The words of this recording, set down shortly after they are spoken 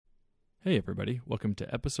Hey everybody, welcome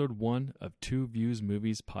to episode 1 of Two Views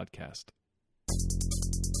Movies podcast.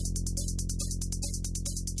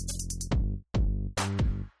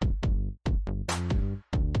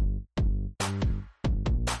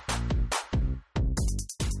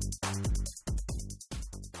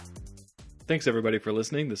 Thanks everybody for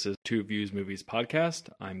listening. This is Two Views Movies podcast.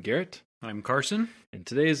 I'm Garrett. I'm Carson. And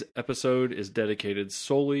today's episode is dedicated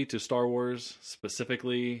solely to Star Wars,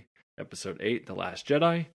 specifically episode 8, The Last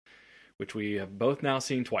Jedi, which we have both now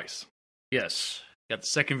seen twice. Yes. Got the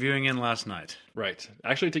second viewing in last night. Right.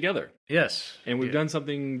 Actually together. Yes. And we've done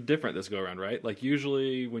something different this go around, right? Like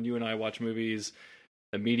usually when you and I watch movies,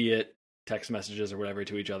 immediate text messages or whatever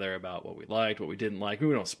to each other about what we liked, what we didn't like.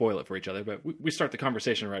 We don't spoil it for each other, but we start the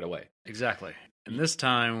conversation right away. Exactly. And this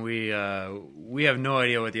time we have no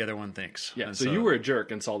idea what the other one thinks. Yeah, and so you were a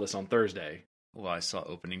jerk and saw this on Thursday. Well, I saw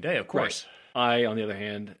opening day, of course. Right. I, on the other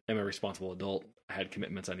hand, am a responsible adult. I had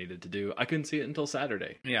commitments I needed to do. I couldn't see it until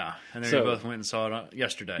Saturday. Yeah, and then we both went and saw it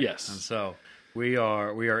yesterday. Yes. And so we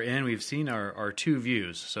are in. We've seen our two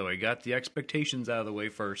views. So we got the expectations out of the way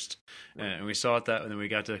first, and we saw it that, and then we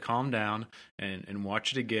got to calm down and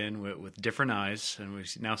watch it again with different eyes, and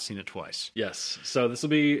we've now seen it twice. Yes. So this will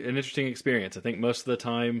be an interesting experience. I think most of the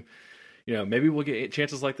time, maybe we'll get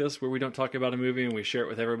chances like this where we don't talk about a movie and we share it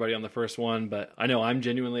with everybody on the first one. But I know I'm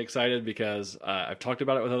genuinely excited because I've talked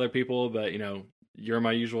about it with other people, but you're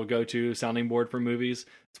my usual go-to sounding board for movies.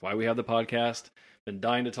 That's why we have the podcast. Been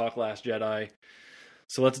dying to talk Last Jedi.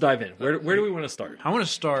 So let's dive in. Where do we want to start? I want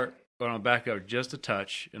to start, but I'm going to back up just a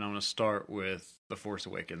touch, and I'm going to start with The Force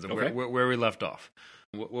Awakens and where we left off.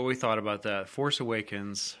 What we thought about that. Force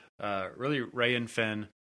Awakens, really Rey and Finn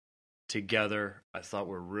together, I thought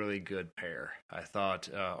were a really good pair. I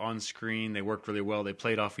thought on screen they worked really well. They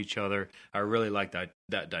played off each other. I really liked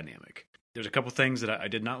that dynamic. There's a couple things that I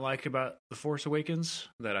did not like about The Force Awakens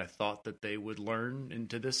that I thought that they would learn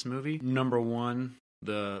into this movie. Number one,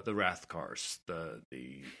 the Wrath Cars, the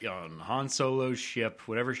on Han Solo's ship,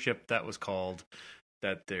 whatever ship that was called,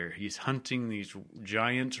 he's hunting these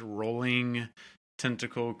giant rolling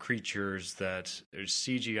tentacle creatures that there's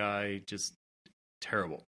CGI just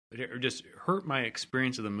terrible. It just hurt my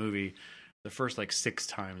experience of the movie. The first 6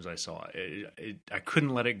 times I saw it, I couldn't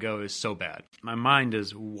let it go. It's so bad. My mind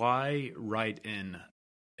is, why write in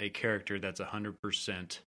a character that's 100%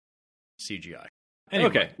 CGI? Anyway.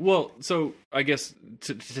 Okay, well, so I guess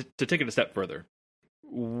to take it a step further,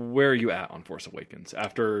 where are you at on Force Awakens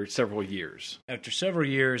after several years? After several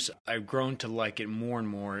years, I've grown to like it more and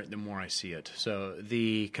more the more I see it. So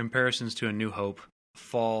the comparisons to A New Hope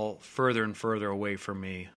fall further and further away from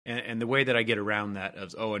me. And the way that I get around that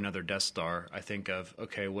is, another Death Star, I think of,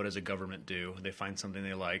 okay, what does a government do? They find something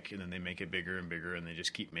they like, and then they make it bigger and bigger, and they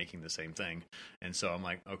just keep making the same thing. And so I'm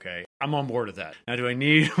like, okay, I'm on board with that. Now, do I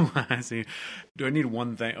need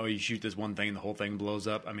one thing? Oh, you shoot this one thing and the whole thing blows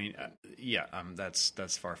up? I mean,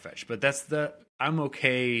 that's far-fetched. But I'm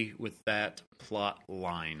okay with that plot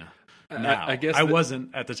line. Now, I guess I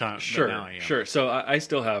wasn't at the time. Sure, but now I am. Sure. So I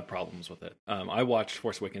still have problems with it. I watched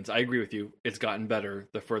Force Awakens. I agree with you. It's gotten better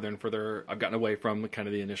the further and further I've gotten away from kind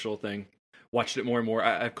of the initial thing. Watched it more and more.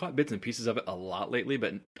 I've caught bits and pieces of it a lot lately,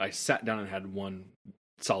 but I sat down and had one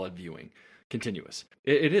solid viewing, continuous.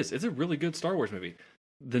 It is. It's a really good Star Wars movie.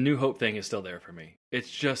 The New Hope thing is still there for me.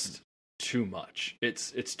 It's just too much.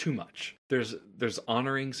 It's too much. There's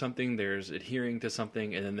honoring something. There's adhering to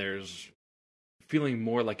something, and then there's feeling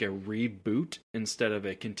more like a reboot instead of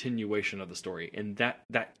a continuation of the story, and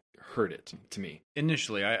that hurt it to me.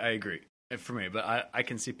 Initially, I agree for me, but I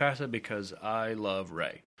can see past it because I love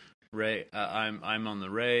Rey. I'm on the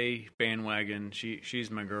Rey bandwagon.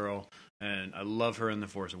 She's my girl, and I love her in The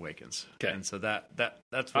Force Awakens. Okay. And so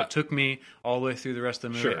that's what took me all the way through the rest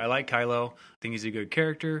of the movie. Sure. I like Kylo. I think he's a good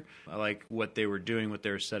character. I like what they were doing, what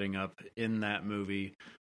they were setting up in that movie.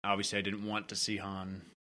 Obviously, I didn't want to see Han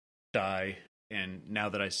die. And now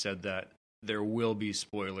that I said that, there will be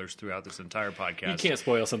spoilers throughout this entire podcast. You can't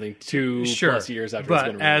spoil something 2+ years after it's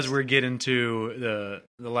been released. But as we're getting to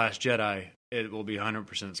the Last Jedi, it will be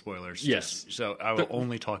 100% spoilers. Yes. So I will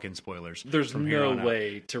only talk in spoilers. There's no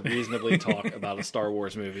way to reasonably talk about a Star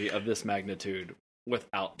Wars movie of this magnitude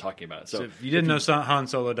without talking about it. So if you didn't know Han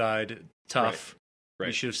Solo died, tough. Right.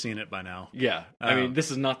 You should have seen it by now. Yeah. I mean,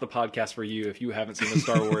 this is not the podcast for you if you haven't seen a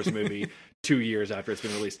Star Wars movie 2 years after it's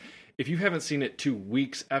been released. If you haven't seen it 2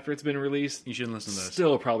 weeks after it's been released, you shouldn't listen to this.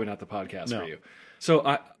 Still probably not the podcast for you.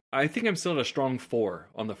 So I think I'm still at a strong 4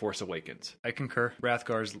 on The Force Awakens. I concur.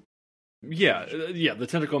 Wrathcars. Yeah. The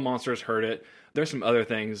tentacle monsters hurt it. There's some other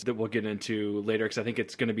things that we'll get into later because I think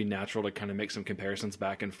it's going to be natural to kind of make some comparisons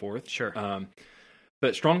back and forth. Sure.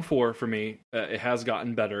 But strong 4 for me. It has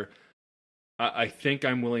gotten better. I think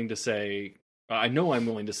I'm willing to say, I know I'm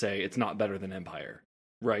willing to say it's not better than Empire,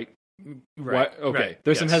 right? Right. Okay. Right.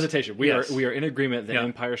 There's some hesitation. We Yes. are in agreement that Yeah.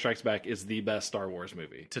 Empire Strikes Back is the best Star Wars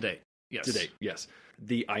movie To date. Yes. to date. Yes.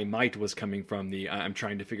 The I might was coming from the I'm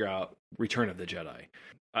trying to figure out Return of the Jedi.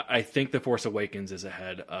 I think The Force Awakens is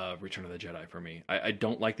ahead of Return of the Jedi for me. I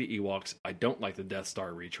don't like the Ewoks. I don't like the Death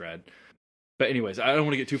Star retread. But anyways, I don't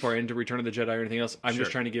want to get too far into Return of the Jedi or anything else. I'm Sure.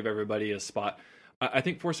 just trying to give everybody a spot. I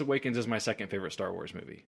think Force Awakens is my second favorite Star Wars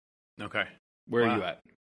movie. Okay. Where Wow. are you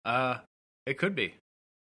at? It could be.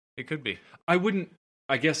 It could be.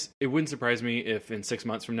 I guess it wouldn't surprise me if in 6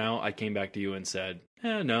 months from now I came back to you and said,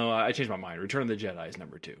 no, I changed my mind. Return of the Jedi is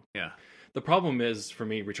number 2. Yeah. The problem is, for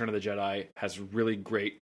me, Return of the Jedi has really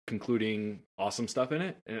great, concluding, awesome stuff in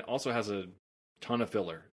it. And it also has a ton of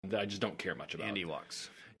filler that I just don't care much about. And Ewoks.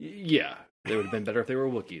 Yeah. They would have been better if they were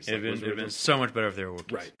Wookiees. It would have been so much better if they were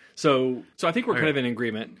Wookiees. Right. So I think we're kind Okay. of in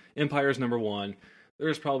agreement. Empire's number 1.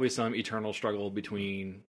 There's probably some eternal struggle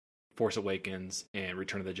between Force Awakens and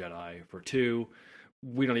Return of the Jedi for 2.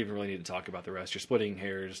 We don't even really need to talk about the rest. You're splitting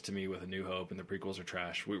hairs to me with A New Hope, and the prequels are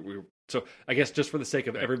trash. So I guess just for the sake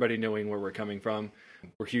of everybody knowing where we're coming from,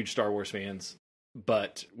 we're huge Star Wars fans,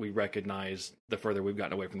 but we recognize the further we've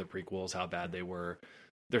gotten away from the prequels, how bad they were.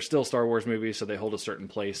 They're still Star Wars movies, so they hold a certain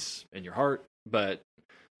place in your heart, but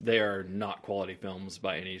they are not quality films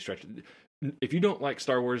by any stretch. If you don't like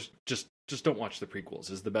Star Wars, just don't watch the prequels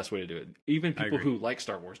is the best way to do it. Even people who like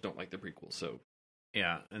Star Wars don't like the prequels. So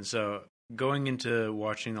yeah, and so going into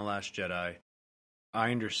watching The Last Jedi,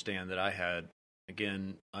 I understand that I had,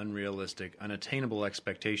 again, unrealistic, unattainable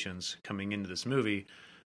expectations coming into this movie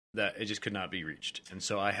that it just could not be reached. And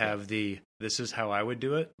so I have this is how I would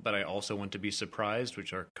do it, but I also want to be surprised,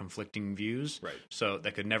 which are conflicting views. Right. So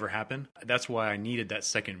that could never happen. That's why I needed that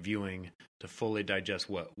second viewing to fully digest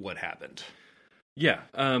what happened. yeah,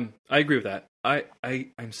 I agree with that.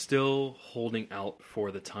 I'm still holding out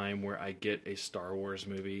for the time where I get a Star Wars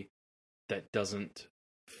movie that doesn't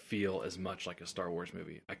feel as much like a Star Wars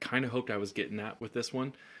movie. I kind of hoped I was getting that with this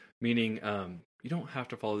one, meaning you don't have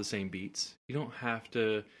to follow the same beats. You don't have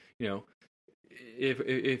to,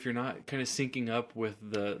 if you're not kind of syncing up with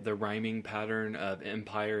the rhyming pattern of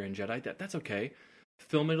Empire and Jedi, that's okay.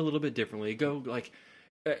 Film it a little bit differently. Go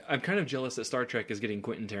I'm kind of jealous that Star Trek is getting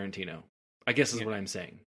Quentin Tarantino, I guess is what I'm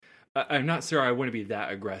saying. I'm not sure I want to be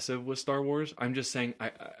that aggressive with Star Wars. I'm just saying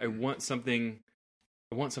I want something.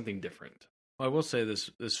 I want something different. Well, I will say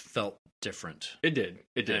this felt different. It did.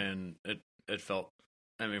 And it felt,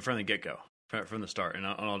 I mean, from the get-go, from the start, and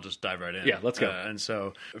I'll just dive right in. Yeah, let's go. And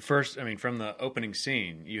so first, I mean, from the opening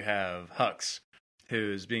scene, you have Hux,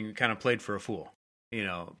 who's being kind of played for a fool,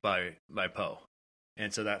 by Poe.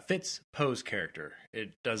 And so that fits Poe's character.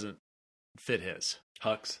 It doesn't fit his.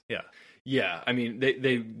 Hux. Yeah. Yeah, I mean,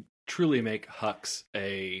 they truly make Hux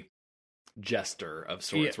a jester of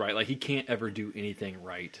sorts, right? Like, he can't ever do anything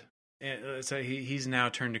right. And so he's now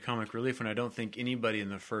turned to comic relief, and I don't think anybody in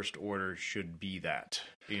the First Order should be that.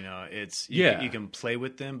 It's you can play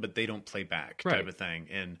with them, but they don't play back, type of thing.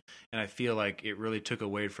 And I feel like it really took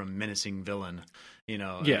away from menacing villain,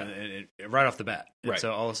 and right off the bat. And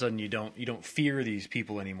so all of a sudden you don't fear these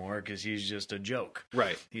people anymore because he's just a joke.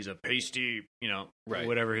 Right. He's a pasty,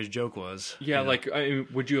 whatever his joke was. Yeah,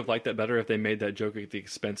 would you have liked that better if they made that joke at the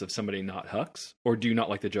expense of somebody not Hux? Or do you not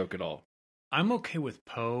like the joke at all? I'm okay with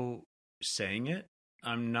Poe saying it.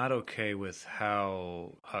 I'm not okay with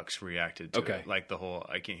how Hux reacted to it. Like the whole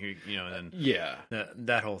 "I can't hear you," and then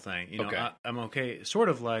that whole thing. I'm okay. Sort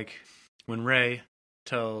of like when Rey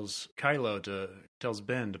tells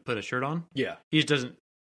Ben to put a shirt on. Yeah, he doesn't.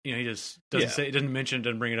 He just doesn't say. It doesn't mention.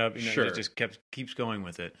 Doesn't bring it up. He just keeps going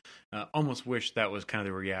with it. Almost wish that was kind of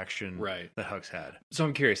the reaction that Hux had. So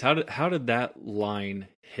I'm curious, how did that line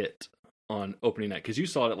hit on opening night? Because you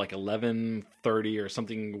saw it at like 11:30 or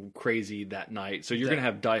something crazy that night. So you're going to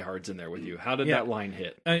have diehards in there with you. How did that line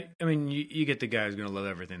hit? I mean, you get the guy who's going to love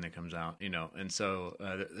everything that comes out, and so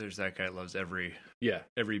there's that guy that loves every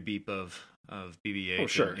beep of BB-8. Oh,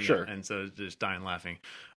 sure. And so just dying laughing.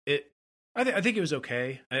 I think it was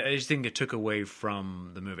okay. I just think it took away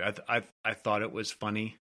from the movie. I thought it was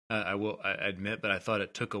funny. I admit, but I thought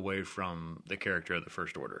it took away from the character of the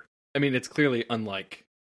First Order. I mean, it's clearly unlike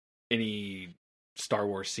any Star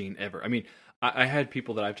Wars scene ever. I mean, I had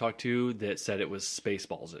people that I've talked to that said it was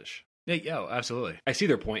Spaceballs-ish. Yeah, absolutely. I see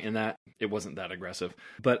their point in that. It wasn't that aggressive.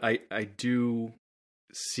 But I do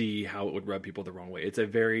see how it would rub people the wrong way. It's a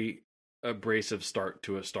very abrasive start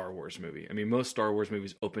to a Star Wars movie. I mean, most Star Wars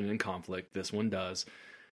movies open in conflict. This one does.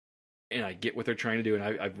 And I get what they're trying to do. And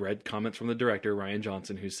I've read comments from the director, Rian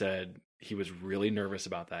Johnson, who said he was really nervous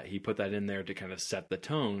about that. He put that in there to kind of set the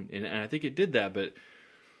tone, and I think it did that, but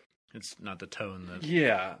it's not the tone that...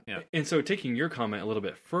 Yeah. And so taking your comment a little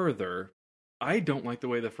bit further, I don't like the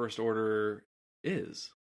way the First Order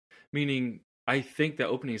is. Meaning, I think the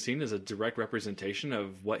opening scene is a direct representation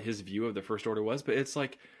of what his view of the First Order was, but it's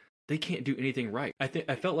like they can't do anything right. I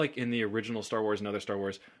felt like in the original Star Wars and other Star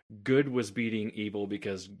Wars, good was beating evil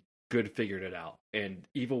because good figured it out, and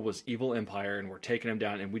evil was evil Empire, and we're taking him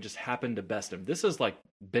down, and we just happened to best him. This is like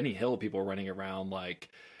Benny Hill people running around like,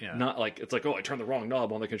 not like it's like, oh, I turned the wrong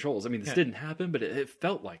knob on the controls. I mean, this didn't happen, but it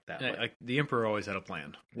felt like that. Like the Emperor always had a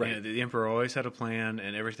plan, right? You know, the Emperor always had a plan,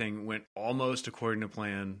 and everything went almost according to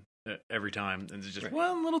plan every time, and it's just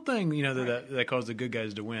one little thing, you know, that caused the good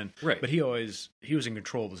guys to win. Right. But he was in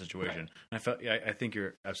control of the situation. And I think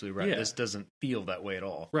you're absolutely right. This doesn't feel that way at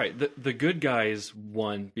all. Right. The good guys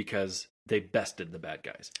won because they bested the bad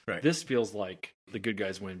guys. Right. This feels like the good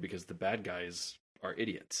guys win because the bad guys are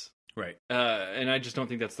idiots. Right. And I just don't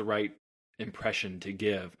think that's the right impression to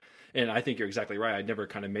give. And I think you're exactly right. I never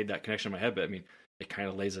kind of made that connection in my head, but I mean, it kind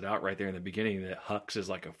of lays it out right there in the beginning that Hux is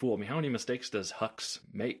like a fool. I mean, how many mistakes does Hux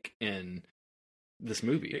make in this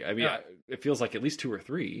movie? I mean, it feels like at least 2 or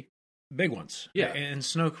 3. Big ones. Yeah. And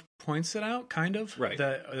Snoke points it out, kind of. Right.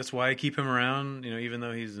 That's why I keep him around, you know, even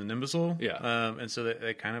though he's an imbecile. Yeah. And so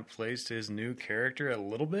that kind of plays to his new character a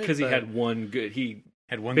little bit. Because he had one good...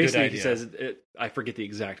 Had one basically, good idea. He says, I forget the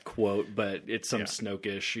exact quote, but it's some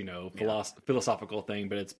Snokish, you know, philosophical thing.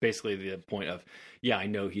 But it's basically the point of, I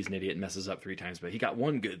know he's an idiot and messes up 3 times, but he got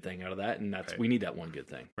one good thing out of that, and that's we need that one good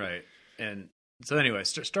thing. Right. And so anyway,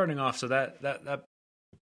 starting off, so that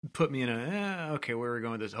put me in okay, where are we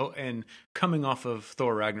going with this? Oh, and coming off of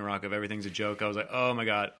Thor Ragnarok, of everything's a joke, I was like, oh my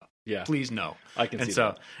God. Yeah, please no. I can see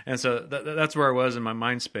that. And so that's where I was in my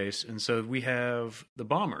mind space. And so we have the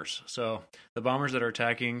bombers. So the bombers that are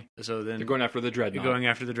attacking. So then they're going after the dreadnought. Going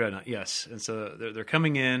after the dreadnought, yes. And so they're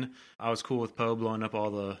coming in. I was cool with Poe blowing up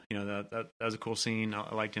all the. You know, that was a cool scene.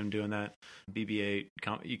 I liked him doing that. BB-8.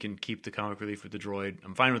 You can keep the comic relief with the droid.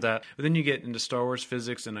 I'm fine with that. But then you get into Star Wars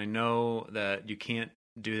physics, and I know that you can't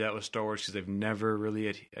do that with Star Wars because they've never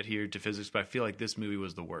really adhered to physics, but I feel like this movie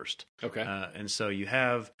was the worst. Okay. And so you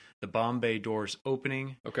have the bomb bay doors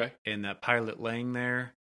opening. Okay. And that pilot laying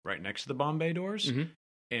there right next to the bomb bay doors. Mm-hmm.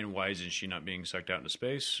 And why isn't she not being sucked out into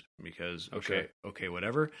space? Because, okay,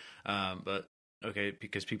 whatever. But,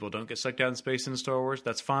 because people don't get sucked out in space in Star Wars,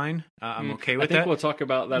 that's fine. I'm okay with that. I think we'll talk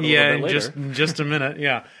about that a little bit later. Just a minute,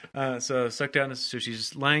 yeah. So sucked out, so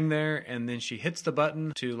she's laying there, and then she hits the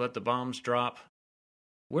button to let the bombs drop.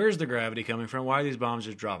 Where's the gravity coming from? Why are these bombs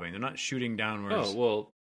just dropping? They're not shooting downwards. Oh,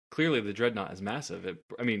 well, clearly the dreadnought is massive.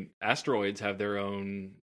 Asteroids have their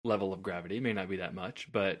own level of gravity. It may not be that much,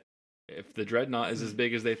 but if the dreadnought is as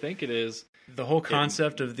big as they think it is... The whole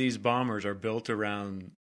concept of these bombers are built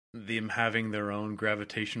around them having their own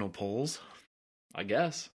gravitational pulls. I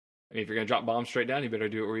guess. I mean, if you're going to drop bombs straight down, you better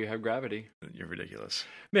do it where you have gravity. You're ridiculous.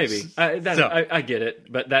 Maybe. I get it,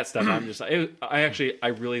 but that stuff, I'm just... I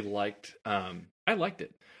really liked... I liked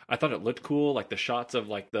it. I thought it looked cool, like the shots of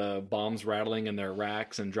like the bombs rattling in their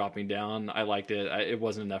racks and dropping down. I liked it. It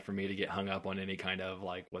wasn't enough for me to get hung up on any kind of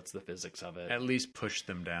like, what's the physics of it? At least push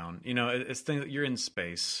them down. You know, it's things you're in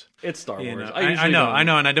space. It's Star Wars. I know,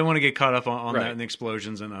 and I don't want to get caught up on that and the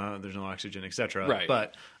explosions and there's no oxygen, etc. Right.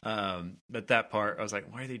 But that part, I was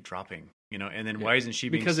like, why are they dropping? You know, and then why isn't she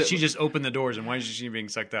being... Because she just opened the doors, and why isn't she being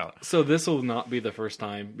sucked out? So this will not be the first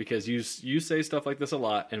time, because you say stuff like this a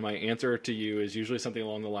lot, and my answer to you is usually something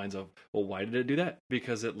along the lines of, well, why did it do that?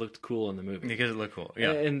 Because it looked cool in the movie. Because it looked cool,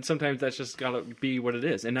 yeah. And sometimes that's just got to be what it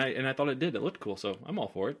is. And I thought it did. It looked cool, so I'm all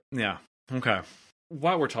for it. Yeah, okay.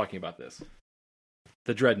 While we're talking about this,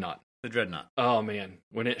 the dreadnought. The dreadnought. Oh, man.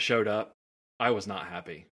 When it showed up, I was not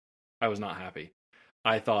happy.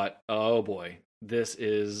 I thought, oh, boy. This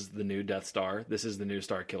is the new Death Star. This is the new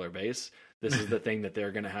Star Killer base. This is the thing that they're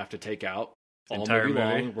going to have to take out all movie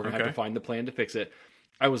long. We're going to have to find the plan to fix it.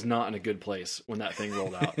 I was not in a good place when that thing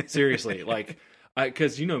rolled out. Seriously.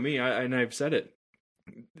 Because you know me, and I've said it,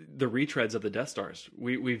 the retreads of the Death Stars.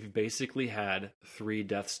 We've basically had 3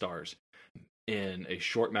 Death Stars in a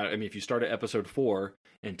short matter. I mean, if you start at episode 4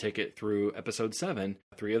 and take it through episode 7,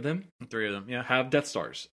 3 of them, yeah, have Death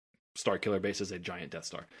Stars. Star Killer base is a giant Death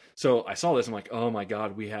Star. So I saw this, I'm like, oh my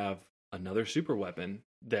God, we have another super weapon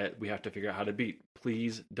that we have to figure out how to beat.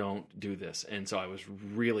 Please don't do this. And so I was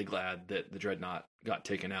really glad that the Dreadnought got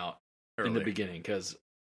taken out early in the beginning, because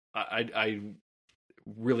I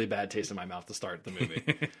really bad taste in my mouth to start the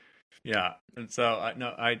movie. Yeah, and so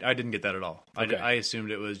I didn't get that at all. Okay. I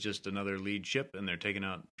assumed it was just another lead ship, and they're taking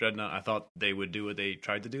out Dreadnought. I thought they would do what they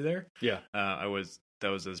tried to do there. Yeah, I was that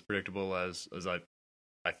was as predictable as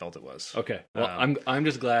I felt it was. Okay. Well, I'm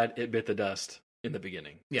just glad it bit the dust in the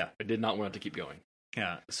beginning. Yeah. I did not want it to keep going.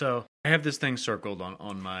 Yeah. So I have this thing circled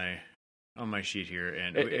on my sheet here,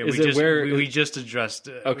 and we just addressed.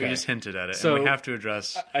 Okay. We just hinted at it, so and we have to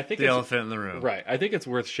address the elephant in the room. Right. I think it's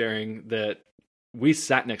worth sharing that we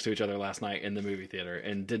sat next to each other last night in the movie theater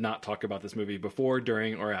and did not talk about this movie before,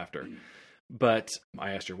 during, or after. But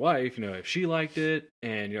I asked your wife, if she liked it,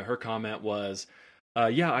 and her comment was,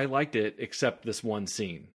 "Yeah, I liked it, except this one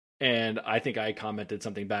scene." And I think I commented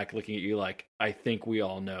something back, looking at you like, "I think we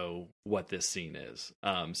all know what this scene is."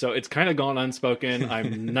 So it's kind of gone unspoken.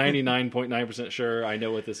 I'm 99.9% sure I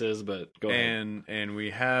know what this is, but go ahead. And we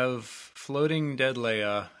have floating dead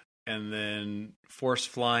Leia, and then Force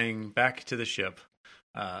flying back to the ship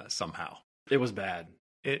somehow. It was bad.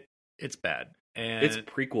 It's bad. And it's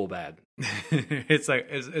prequel bad. It's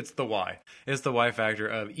the why. It's the why factor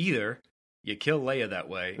of either you kill Leia that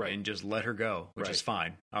way and just let her go, which is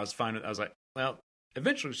fine. I was fine. I was like, well,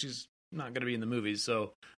 eventually she's not going to be in the movies,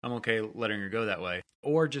 so I'm okay letting her go that way.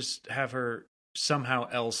 Or just have her somehow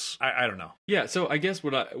else. I don't know. Yeah. So I guess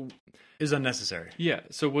is unnecessary. Yeah.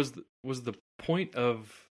 So was the point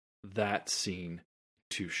of that scene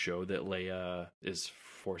to show that Leia is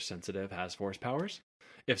Force sensitive, has Force powers?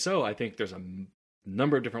 If so, I think there's a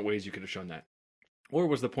number of different ways you could have shown that. Or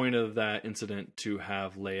was the point of that incident to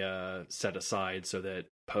have Leia set aside so that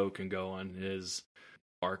Poe can go on his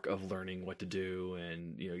arc of learning what to do,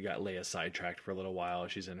 and you got Leia sidetracked for a little while.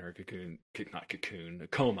 She's in her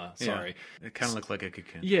coma. Sorry, it kind of looked like a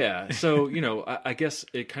cocoon. Yeah, so I guess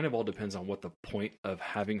it kind of all depends on what the point of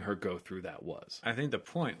having her go through that was. I think the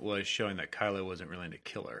point was showing that Kylo wasn't willing to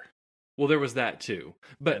kill her. Well, there was that too,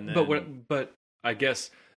 but I guess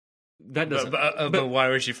that doesn't. But why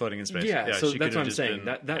was she floating in space? Yeah, so that's what I'm saying.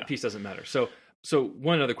 That piece doesn't matter. So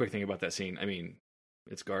one other quick thing about that scene. I mean,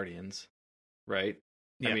 it's Guardians, right?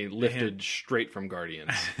 Yeah, I mean, lifted straight from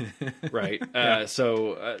Guardians, right?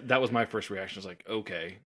 So that was my first reaction. I was like,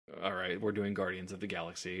 okay, all right, we're doing Guardians of the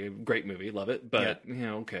Galaxy. Great movie, love it. But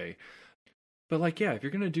okay. But if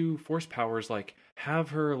you're gonna do Force powers, have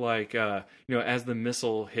her as the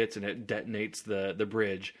missile hits and it detonates the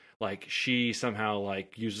bridge, she somehow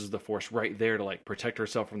uses the Force right there to protect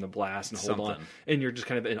herself from the blast and hold on. And you're just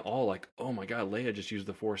kind of in awe, oh my god, Leia just used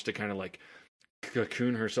the Force to kind of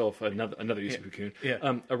cocoon herself, another use of cocoon,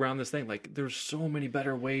 around this thing. There's so many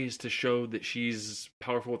better ways to show that she's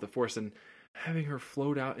powerful with the Force than having her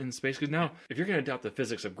float out in space. Because now, if you're going to doubt the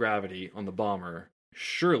physics of gravity on the bomber,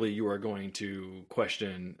 surely you are going to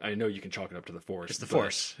question. I know you can chalk it up to the Force. It's the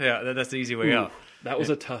Force. Yeah, that's the easy way out. That was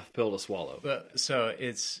a tough pill to swallow. But so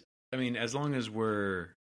as long as we're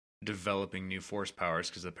developing new Force powers,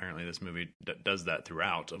 because apparently this movie does that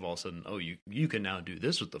throughout, of all of a sudden, you can now do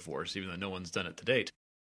this with the Force, even though no one's done it to date.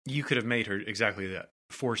 You could have made her exactly that.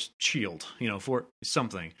 Force shield, for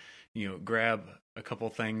something. Grab a couple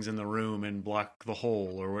things in the room and block the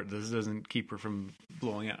hole, or this doesn't keep her from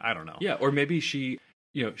blowing out. I don't know. Yeah, or maybe she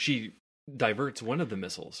diverts one of the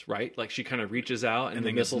missiles, right? She kind of reaches out and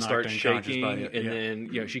the missile starts shaking, and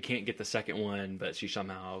then she can't get the second one, but she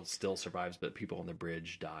somehow still survives, but people on the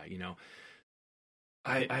bridge die.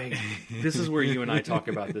 I this is where you and I talk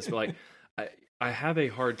about this, but I have a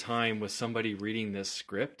hard time with somebody reading this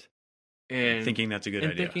script and thinking that's a good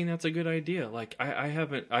idea.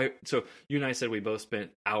 So you and I said we both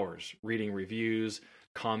spent hours reading reviews,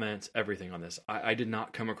 comments, everything on this. I did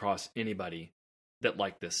not come across anybody that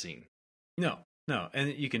liked this scene. No.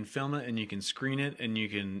 And you can film it and you can screen it and you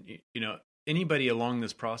can, anybody along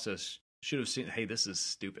this process should have seen, hey, this is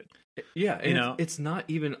stupid. Yeah. And it's not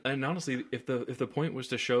even, and honestly, if the point was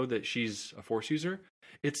to show that she's a Force user,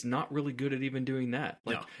 it's not really good at even doing that.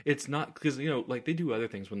 It's not, because, they do other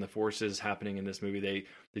things when the Force is happening in this movie. They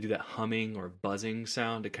do that humming or buzzing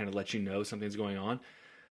sound to kind of let you know something's going on.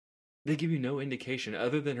 They give you no indication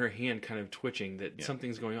other than her hand kind of twitching that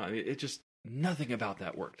something's going on. It just, nothing about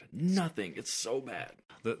that worked. Nothing. It's so bad.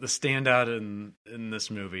 The standout in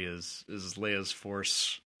this movie is Leia's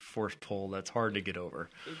force pull. That's hard to get over.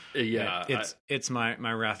 Yeah, it's my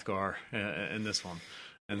Rathgar in this one,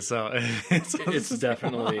 and so it's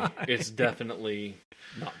definitely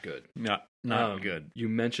not good. Not good. You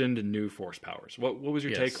mentioned new Force powers. What was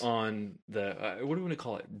your take on the what do we want to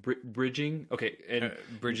call it? Bridging? Okay, and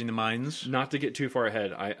bridging the minds. Not to get too far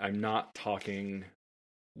ahead, I'm not talking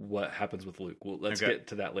what happens with Luke. Well, let's get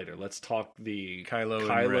to that later. Let's talk the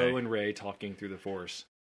Kylo and Rey talking through the Force.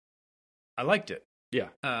 I liked it. Yeah.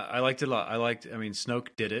 I liked it a lot. Snoke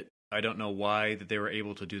did it. I don't know why that they were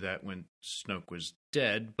able to do that when Snoke was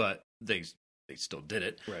dead, but they still did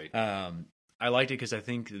it. Right. I liked it because I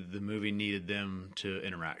think the movie needed them to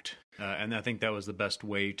interact, and I think that was the best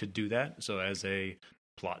way to do that. So as a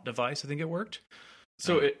plot device, I think it worked.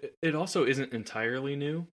 So it also isn't entirely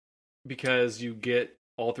new, because you get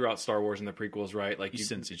all throughout Star Wars and the prequels, right? Like you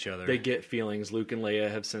sense each other. They get feelings. Luke and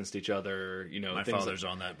Leia have sensed each other. You know, my father's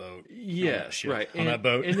on that boat. Yes, right. On that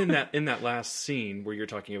boat. And in that last scene where you're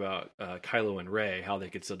talking about Kylo and Rey, how they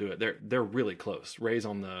could still do it, they're really close. Rey's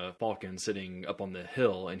on the Falcon, sitting up on the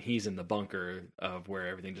hill, and he's in the bunker of where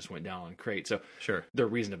everything just went down on Crate. So sure, they're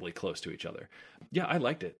reasonably close to each other. Yeah, I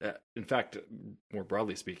liked it. In fact, more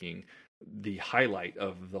broadly speaking, the highlight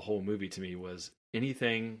of the whole movie to me was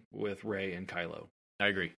anything with Rey and Kylo. I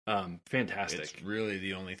agree. Fantastic. It's really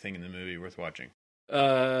the only thing in the movie worth watching.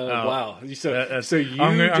 Wow. So you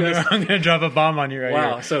I'm gonna drop a bomb on you right here.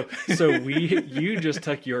 Wow. So you just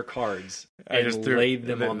took your cards and laid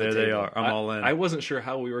them on the table. There they are. I'm all in. I wasn't sure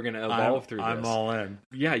how we were going to evolve through this. I'm all in.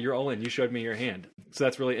 Yeah, you're all in. You showed me your hand. So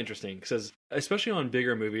that's really interesting, because especially on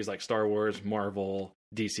bigger movies like Star Wars, Marvel,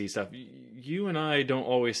 DC stuff, you and I don't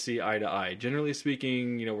always see eye to eye. Generally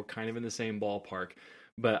speaking, you know, we're kind of in the same ballpark.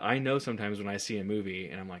 But I know sometimes when I see a movie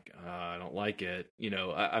and I'm like, I don't like it, you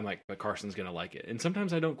know, I'm like, but Carson's going to like it. And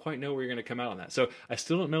sometimes I don't quite know where you're going to come out on that. So I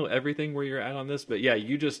still don't know everything where you're at on this. But yeah,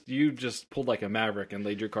 you just pulled like a maverick and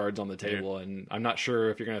laid your cards on the table. Yeah. And I'm not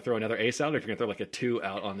sure if you're going to throw another ace out or if you're going to throw like a 2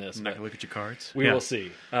 out on this. I'm not going to look at your cards. We will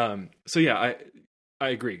see. So yeah, I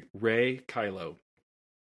agree. Rey, Kylo,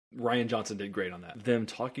 Rian Johnson did great on that. Them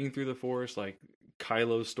talking through the Force, like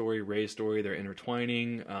Kylo's story, Rey's story, they're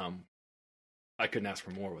intertwining. I couldn't ask for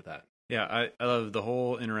more with that. Yeah, I love the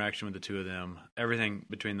whole interaction with the two of them. Everything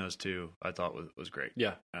between those two, I thought was great.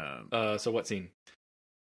 Yeah. So what scene?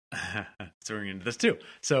 So we're into this too.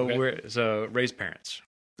 So okay. Rey's parents.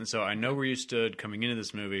 And so I know where you stood coming into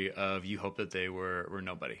this movie of you hope that they were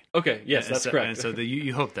nobody. Okay, yes, that's correct. And so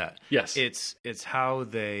you hope that. Yes. It's how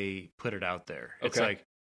they put it out there. It's okay. like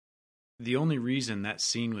the only reason that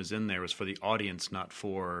scene was in there was for the audience, not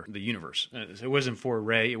for the universe. It wasn't for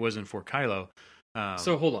Rey. It wasn't for Kylo.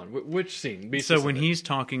 So hold on. Which scene? So when he's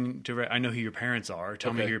talking to Rey, I know who your parents are.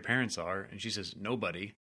 Tell me who your parents are. And she says,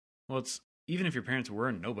 nobody. Well, it's even if your parents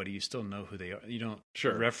weren't nobody, you still know who they are. You don't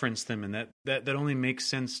reference them. And that only makes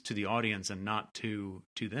sense to the audience and not to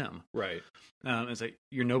them. Right. It's like,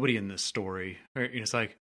 you're nobody in this story. Or it's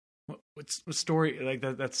like, what's story like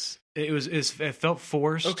that? It felt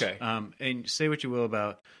forced. Okay. And say what you will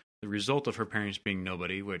about the result of her parents being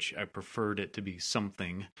nobody, which I preferred it to be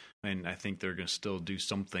something, and I think they're going to still do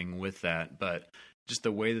something with that. But just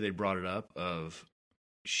the way that they brought it up, of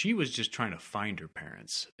she was just trying to find her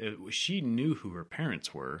parents. She knew who her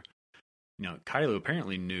parents were. You know, Kylo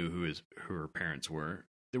apparently knew who her parents were.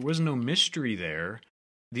 There was no mystery there.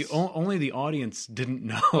 Only the audience didn't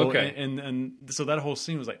know. Okay. And so that whole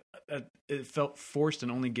scene was like, it felt forced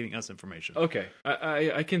and only giving us information. Okay.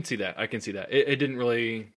 I can see that. It didn't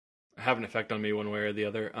really have an effect on me one way or the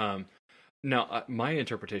other. Now, my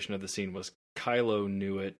interpretation of the scene was Kylo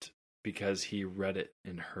knew it because he read it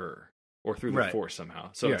in her or through the Force somehow.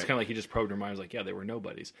 So it's kind of like he just probed her mind. Was like, yeah, they were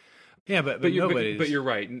nobodies. Yeah, but you're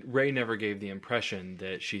right. Rey never gave the impression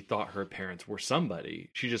that she thought her parents were somebody.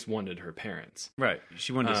 She just wanted her parents. Right.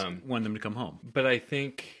 She wanted them to come home. But I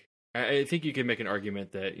think you can make an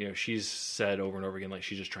argument that, you know, she's said over and over again, like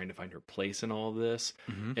she's just trying to find her place in all of this,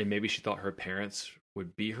 and maybe she thought her parents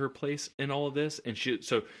would be her place in all of this, and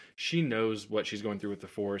she knows what she's going through with the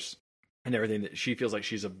Force and everything, that she feels like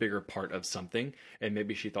she's a bigger part of something, and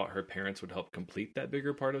maybe she thought her parents would help complete that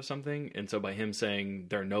bigger part of something. And so by him saying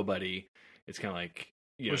they're nobody, it's kind of like,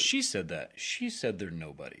 you know, well, she said that. She said they're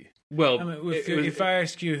nobody. Well, I mean, if I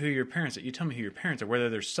ask you who your parents are, you tell me who your parents are, whether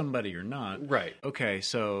they're somebody or not. Right. Okay,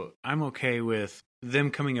 so I'm okay with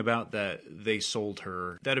them coming about that they sold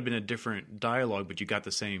her. That'd have been a different dialogue, but you got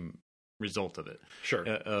the same result of it. Sure.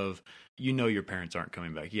 Of, you know, your parents aren't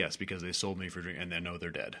coming back. Yes, because they sold me for drink, and they know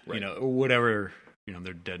they're dead. Right. You know, or whatever. You know,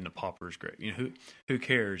 they're dead in a pauper's grave. You know, who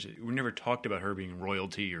cares? We never talked about her being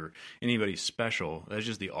royalty or anybody special. That's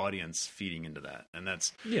just the audience feeding into that, and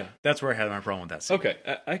that's where I had my problem with that scene. Okay,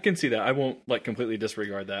 I can see that. I won't like completely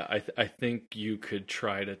disregard that. I think you could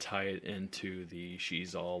try to tie it into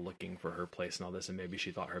she's all looking for her place and all this, and maybe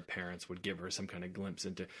she thought her parents would give her some kind of glimpse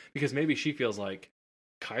into, because maybe she feels like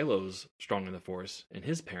Kylo's strong in the Force and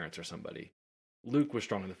his parents are somebody. Luke was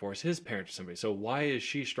strong in the Force, his parents are somebody. So why is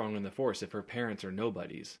she strong in the Force if her parents are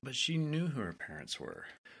nobodies? But she knew who her parents were.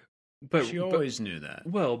 But she always knew that.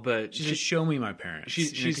 Well, but she just show me my parents.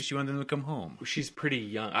 She wanted them to come home. She's pretty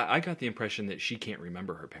young. I got the impression that she can't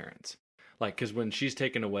remember her parents. Like, because when she's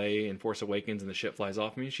taken away in Force Awakens and the ship flies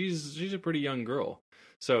off, I mean, she's a pretty young girl.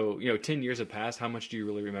 So, 10 years have passed. How much do you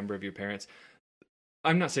really remember of your parents?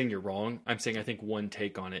 I'm not saying you're wrong. I'm saying I think one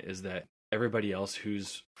take on it is that everybody else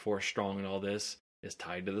who's Force strong in all this is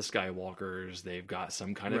tied to the Skywalkers. They've got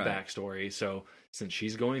some kind of backstory. So since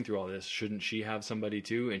she's going through all this, shouldn't she have somebody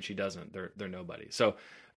too? And she doesn't. They're nobody. So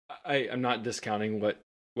I'm not discounting what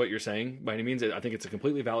you're saying by any means. I think it's a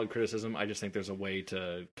completely valid criticism. I just think there's a way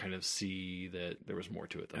to kind of see that there was more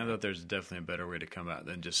to it. I thought there's definitely a better way to come out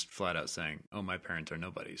than just flat out saying, "Oh, my parents are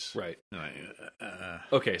nobodies." Right. Like,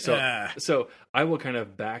 okay. So I will kind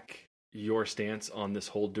of back your stance on this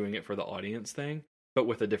whole doing it for the audience thing, but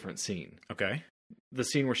with a different scene. Okay. The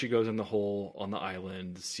scene where she goes in the hole on the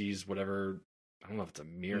island, sees whatever, I don't know if it's a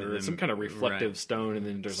mirror, some kind of reflective stone, and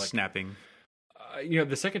then there's like snapping.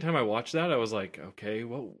 The second time I watched that, I was like, okay,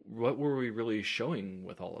 what were we really showing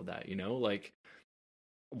with all of that? Like,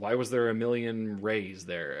 why was there a million rays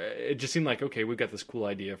there? It just seemed like, okay, we've got this cool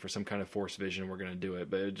idea for some kind of Force vision, we're going to do it,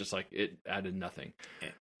 but it just like, it added nothing. Yeah.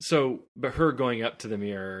 So, but her going up to the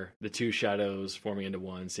mirror, the two shadows forming into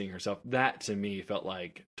one, seeing herself, that to me felt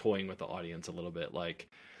like toying with the audience a little bit. Like,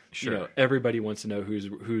 sure, everybody wants to know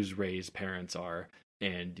whose Rey's parents are,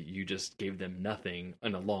 and you just gave them nothing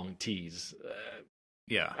and a long tease.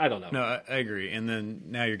 Yeah, I don't know. No, I agree. And then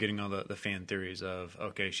now you're getting all the fan theories of,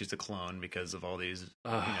 okay, she's a clone because of all these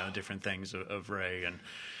different things of Rey, and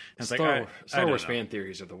it's Star Wars fan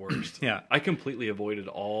theories are the worst. Yeah, I completely avoided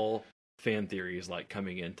all fan theories like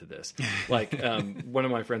coming into this. Like one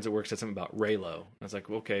of my friends at work said something about Reylo. I was like,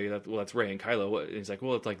 well, okay, that's Rey and Kylo. And he's like,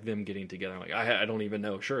 well, it's like them getting together. I'm like, I don't even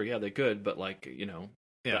know. Sure, yeah, they could, but like,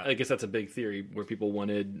 yeah, I guess that's a big theory where people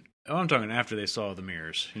wanted. Oh, I'm talking after they saw the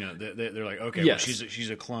mirrors. They're like, okay, yes. Well,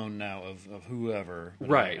 she's a clone now of whoever.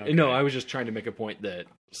 Right. Like, okay. No, I was just trying to make a point that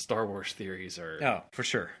Star Wars theories are for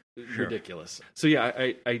sure ridiculous. So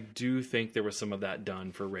yeah, I do think there was some of that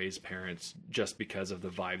done for Rey's parents just because of the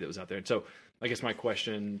vibe that was out there. And so I guess my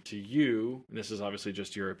question to you, and this is obviously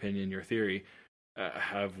just your opinion, your theory,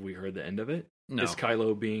 have we heard the end of it? No. Is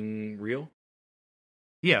Kylo being real?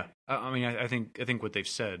 Yeah, I mean, I think what they've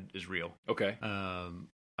said is real. Okay.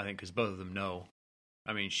 I think because both of them know.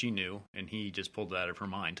 I mean, she knew, and he just pulled it out of her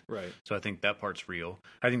mind. Right. So I think that part's real.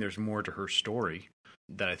 I think there's more to her story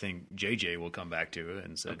that I think JJ will come back to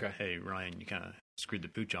and say, okay, hey, Ryan, you kind of screwed the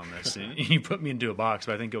pooch on this. And you put me into a box,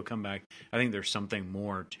 but I think he'll come back. I think there's something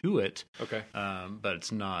more to it. Okay. But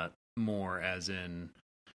it's not more as in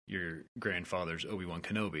your grandfather's Obi-Wan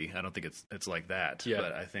Kenobi. I don't think it's like that. Yeah.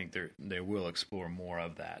 But I think they will explore more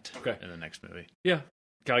of that in the next movie. Yeah.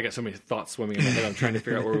 God, I got so many thoughts swimming in my head. I'm trying to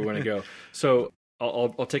figure out where we want to go. So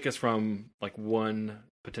I'll take us from like one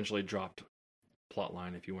potentially dropped plot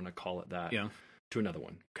line, if you want to call it that, to another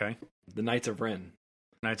one. Okay. The Knights of Ren.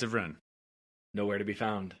 Knights of Ren. Nowhere to be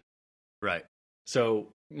found. Right. So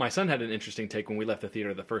my son had an interesting take when we left the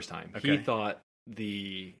theater the first time. Okay. He thought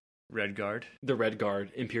the Red Guard,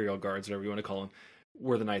 Imperial Guards, whatever you want to call them,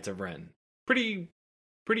 were the Knights of Ren. Pretty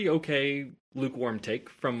okay, lukewarm take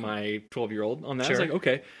from my 12-year-old on that. Sure. I was like,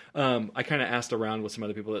 okay. I kind of asked around with some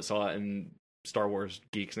other people that saw it and Star Wars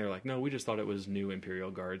geeks, and they're like, no, we just thought it was new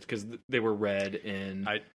Imperial Guards because they were red and...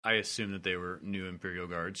 I assumed that they were new Imperial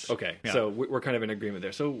Guards. Okay, yeah. So we're kind of in agreement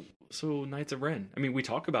there. So Knights of Ren. I mean, we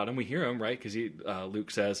talk about them, we hear them, right? Because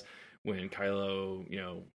Luke says when Kylo,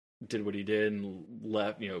 did what he did and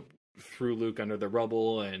left, threw Luke under the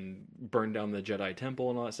rubble and burned down the Jedi Temple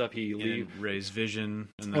and all that stuff. He leaves Rey's vision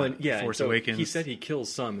and Force so Awakens. He said he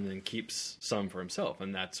kills some and then keeps some for himself,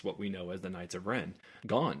 and that's what we know as the Knights of Ren.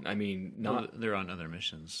 Gone. I mean, they're on other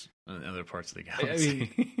missions in other parts of the galaxy. I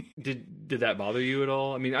mean, did that bother you at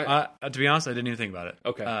all? I mean, to be honest, I didn't even think about it.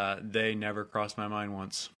 Okay. They never crossed my mind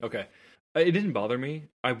once. Okay. It didn't bother me.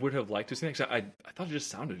 I would have liked to see it. I thought it just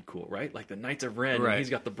sounded cool, right? Like the Knights of Ren, and he's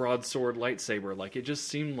got the broadsword lightsaber. Like it just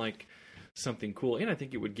seemed like something cool, and I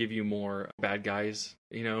think it would give you more bad guys.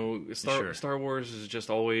 Star Wars is just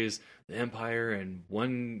always the Empire and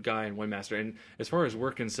one guy and one master. And as far as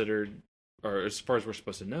we're considered, or as far as we're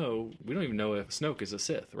supposed to know, we don't even know if Snoke is a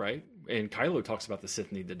Sith, right? And Kylo talks about the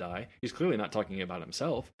Sith need to die. He's clearly not talking about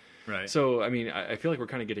himself. Right. So, I mean, I feel like we're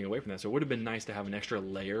kind of getting away from that. So it would have been nice to have an extra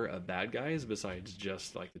layer of bad guys besides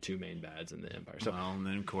just like the two main bads in the Empire. So, well, and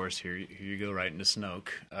then of course here you go right into Snoke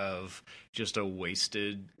of just a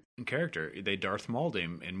wasted character. They Darth Mauled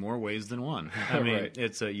him in more ways than one. I mean, right.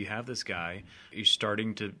 It's you have this guy. He's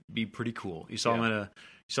starting to be pretty cool. You saw him in a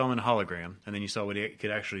hologram, and then you saw what he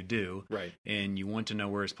could actually do. Right. And you want to know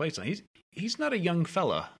where his place is. He's not a young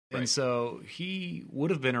fella, right. And so he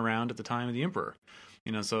would have been around at the time of the Emperor.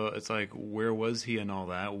 So it's like, where was he and all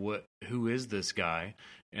that? Who is this guy?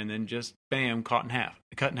 and then just bam, cut in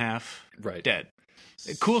half, Right. dead.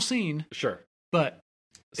 Cool scene, Sure. but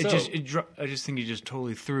So, I just think he just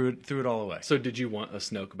totally threw it all away. so did you want a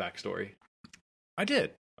Snoke backstory? I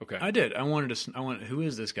did. Okay. I did. I wanted who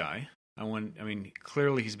is this guy? I mean,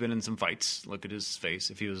 clearly he's been in some fights. Look at his face.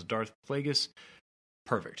 If he was Darth Plagueis,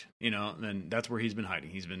 perfect. Then that's where he's been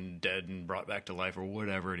hiding. He's been dead and brought back to life or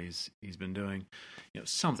whatever he's been doing.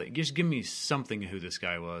 Something. Just give me something of who this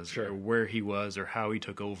guy was, Sure. or where he was, or how he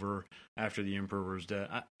took over after the Emperor was dead.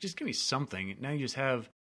 Just give me something. Now you just have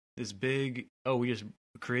this big, we just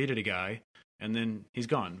created a guy, and then he's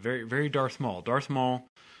gone. Very, very Darth Maul. Darth Maul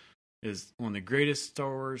is one of the greatest Star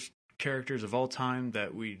Wars characters of all time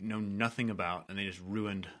that we know nothing about, and they just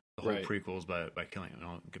ruined the whole prequels by killing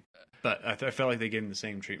him. But I felt like they gave him the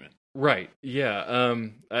same treatment. Right. Yeah.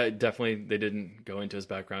 Definitely, they didn't go into his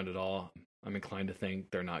background at all. I'm inclined to think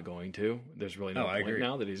they're not going to. There's really no point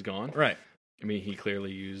now that he's gone. Right. I mean, he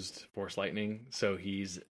clearly used Force lightning, so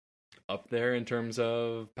he's up there in terms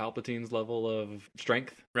of Palpatine's level of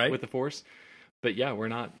strength with the Force. But yeah, we're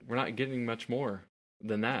not getting much more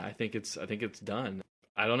than that. I think it's done.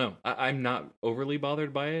 I don't know. I'm not overly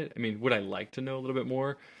bothered by it. I mean, would I like to know a little bit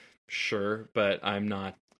more? Sure, but I'm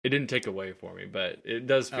not. It didn't take away for me, but it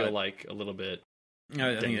does feel like a little bit.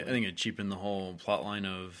 I think it cheapened the whole plot line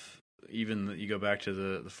of even you go back to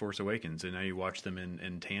the Force Awakens, and now you watch them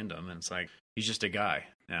in tandem, and it's like he's just a guy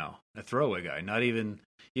now, a throwaway guy. Not even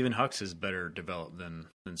Hux is better developed than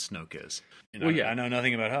Snoke is. I know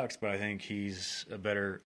nothing about Hux, but I think he's a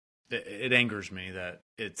better. It angers me that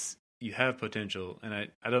you have potential, and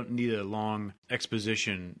I don't need a long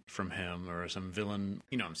exposition from him or some villain,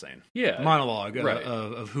 you know what I'm saying? Yeah. Monologue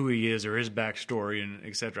of who he is or his backstory and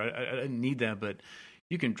etc. I didn't need that, but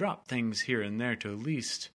you can drop things here and there to at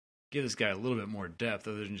least give this guy a little bit more depth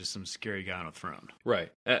other than just some scary guy on a throne. Right.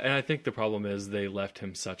 And I think the problem is they left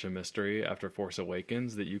him such a mystery after Force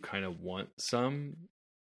Awakens that you kind of want some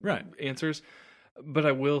answers. But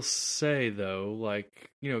I will say, though,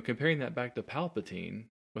 comparing that back to Palpatine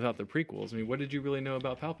without the prequels, I mean, what did you really know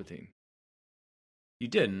about Palpatine? You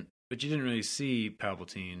didn't, but you didn't really see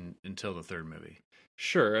Palpatine until the third movie.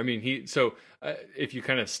 Sure. I mean, if you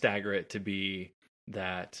kind of stagger it to be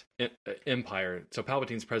that Empire, so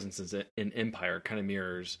Palpatine's presence in Empire kind of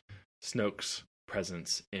mirrors Snoke's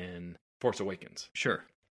presence in Force Awakens. Sure.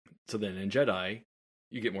 So then in Jedi,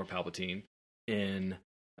 you get more Palpatine. In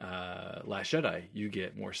Last Jedi, you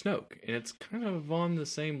get more Snoke, and it's kind of on the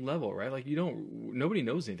same level, right? Like nobody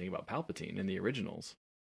knows anything about Palpatine in the originals.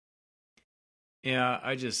 Yeah,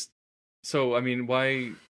 so I mean,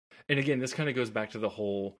 why? And again, this kind of goes back to the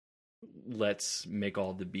whole let's make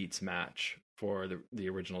all the beats match for the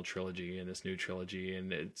original trilogy and this new trilogy,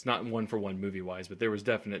 and it's not one for one movie wise, but there was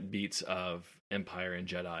definite beats of Empire and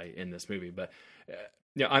Jedi in this movie. But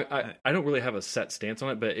I don't really have a set stance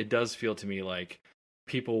on it, but it does feel to me like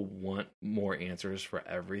people want more answers for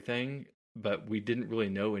everything, but we didn't really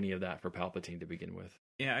know any of that for Palpatine to begin with.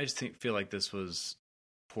 Yeah, I just feel like this was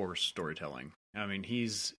poor storytelling. I mean,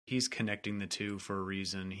 he's connecting the two for a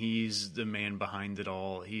reason. He's the man behind it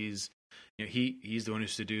all. He's the one who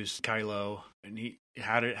seduced Kylo, and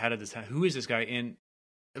who is this guy? And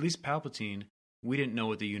at least Palpatine, we didn't know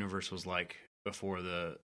what the universe was like before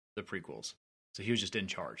the prequels, so he was just in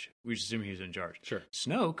charge. We just assumed he was in charge. Sure.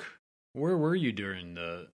 Snoke, where were you during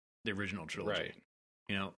the original trilogy?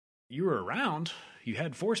 Right. You were around. You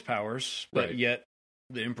had Force powers, but yet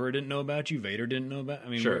the Emperor didn't know about you. Vader didn't know about. I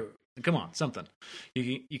mean, sure. Come on, something.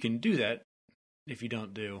 You can do that if you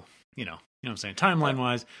don't do. You know what I'm saying. Timeline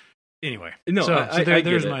wise. Anyway, no. So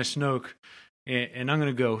there's my Snoke, and I'm going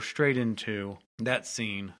to go straight into that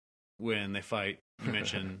scene when they fight. You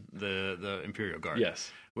mentioned the Imperial Guard.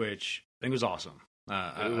 Yes, which I think was awesome.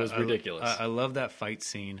 It was ridiculous. I love that fight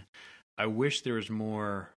scene. I wish there was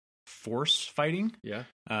more Force fighting. Yeah.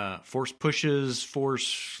 Force pushes,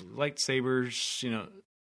 Force lightsabers,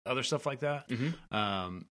 other stuff like that.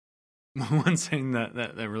 Mm-hmm. One thing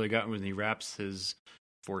that really got me was he wraps his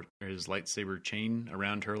lightsaber chain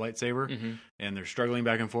around her lightsaber, mm-hmm. and they're struggling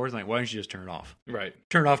back and forth. Like, why don't you just turn it off? Right.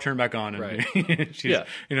 Turn it off, turn it back on. And right.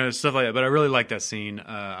 Stuff like that. But I really liked that scene.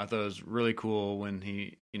 I thought it was really cool when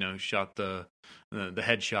he, shot the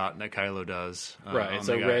headshot that Kylo does. Right.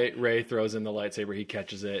 So Rey throws in the lightsaber, he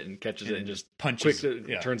catches it and just punches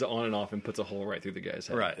turns it on and off and puts a hole right through the guy's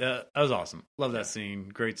head. Right. That was awesome. Love that scene.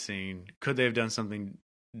 Great scene. Could they have done something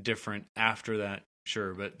different after that?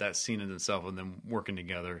 sure, but that scene in itself and them working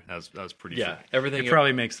together, that was pretty Yeah, fun. everything It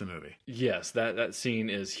probably makes the movie. Yes, that scene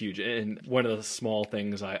is huge. And one of the small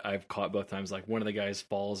things I've caught both times, like one of the guys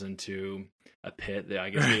falls into a pit that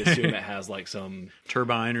I guess we assume it has like some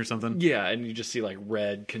turbine or something. Yeah, and you just see like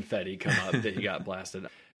red confetti come up that he got blasted.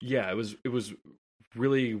 Yeah, it was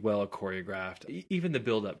really well choreographed. Even the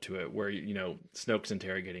build up to it, where Snoke's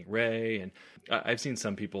interrogating Rey, and I've seen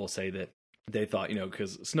some people say that they thought,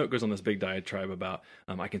 because Snoke goes on this big diatribe about,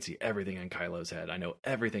 I can see everything in Kylo's head. I know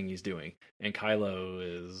everything he's doing. And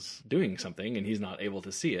Kylo is doing something, and he's not able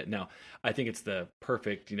to see it. Now, I think it's the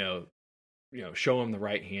perfect, show him the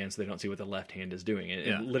right hand so they don't see what the left hand is doing.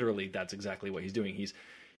 And literally, that's exactly what he's doing.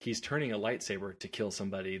 He's turning a lightsaber to kill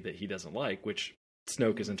somebody that he doesn't like, which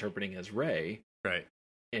Snoke is interpreting as Rey. Right.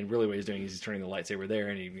 And really what he's doing is he's turning the lightsaber there,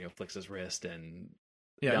 and he flicks his wrist and...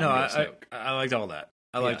 Yeah, no, I liked all that.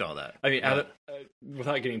 I liked all that. I mean, Adam,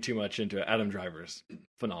 without getting too much into it, Adam Driver's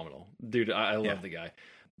phenomenal. Dude, I love the guy.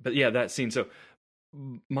 But yeah, that scene. So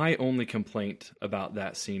my only complaint about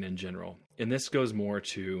that scene in general, and this goes more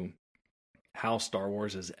to how Star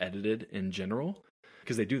Wars is edited in general,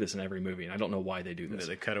 because they do this in every movie, and I don't know why they do this.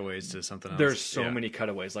 The cutaways to something else. There's so many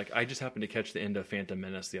cutaways. Like, I just happened to catch the end of Phantom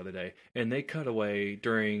Menace the other day, and they cut away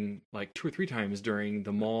during, like, 2 or 3 times during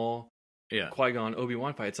the Maul... Qui-Gon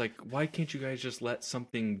Obi-Wan fight. It's like, why can't you guys just let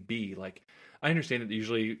something be? Like, I understand that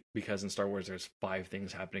usually because in Star Wars there's 5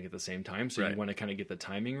 things happening at the same time, so you want to kind of get the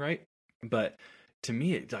timing right. But to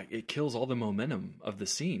me, it kills all the momentum of the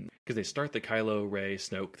scene, because they start the Kylo Rey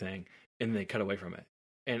Snoke thing and then they cut away from it.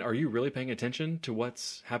 And are you really paying attention to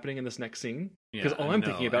what's happening in this next scene? Because all I'm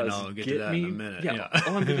thinking about is get me.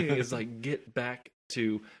 All I'm thinking is like get back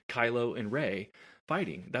to Kylo and Rey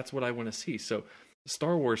fighting. That's what I want to see. So.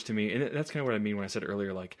 Star Wars to me, and that's kind of what I mean when I said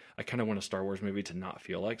earlier, like, I kind of want a Star Wars movie to not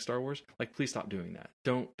feel like Star Wars. Like, please stop doing that.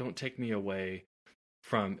 Don't take me away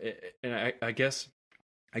from it. And I guess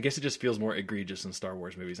it just feels more egregious in Star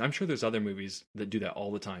Wars movies. I'm sure there's other movies that do that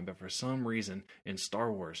all the time, but for some reason in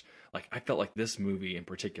Star Wars, like, I felt like this movie in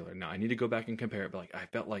particular, now I need to go back and compare it, but like, I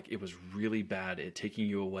felt like it was really bad at taking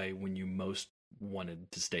you away when you most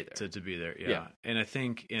wanted to stay there. To be there, yeah. And I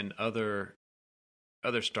think in other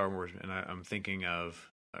Star Wars, and I'm thinking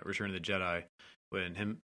of Return of the Jedi, when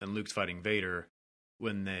him and Luke's fighting Vader,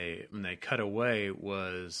 when they cut away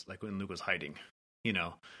was like when Luke was hiding,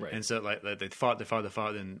 right. And so like they fought,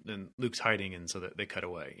 then Luke's hiding, and so that they cut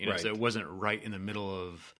away, right. So it wasn't right in the middle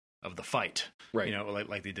of the fight, right?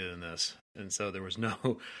 Like they did in this, and so there was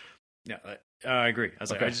no. Yeah, I agree. I was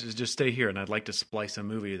like, I just stay here, and I'd like to splice a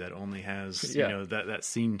movie that only has that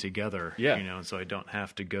scene together, and so I don't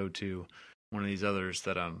have to go to one of these others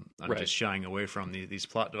that I'm just shying away from, these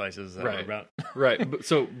plot devices that are about. Right.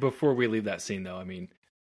 So before we leave that scene, though, I mean,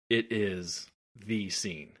 it is the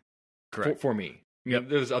scene. Correct. For me. Yep.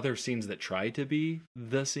 There's other scenes that try to be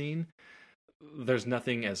the scene. There's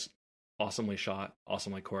nothing as awesomely shot,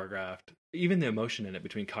 awesomely choreographed. Even the emotion in it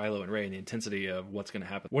between Kylo and Rey and the intensity of what's going to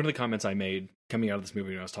happen. One of the comments I made coming out of this movie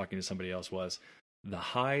when I was talking to somebody else was, the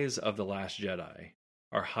highs of The Last Jedi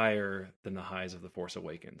are higher than the highs of The Force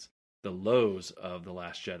Awakens. The lows of The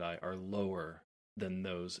Last Jedi are lower than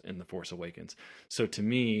those in The Force Awakens. So to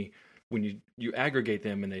me, when you aggregate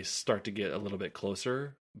them and they start to get a little bit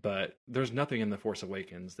closer, but there's nothing in The Force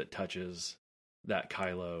Awakens that touches that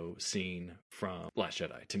Kylo scene from Last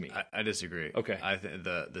Jedi to me. I disagree. Okay. I think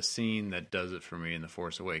the scene that does it for me in The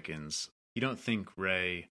Force Awakens, you don't think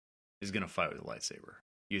Rey is going to fight with a lightsaber.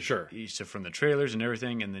 So from the trailers and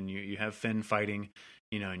everything, and then you have Finn fighting,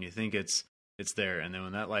 and you think it's there, and then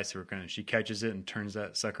when that lightsaber she catches it and turns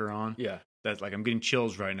that sucker on. Yeah, that's like I'm getting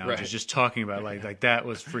chills right now just talking about like that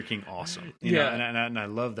was freaking awesome. You know? And I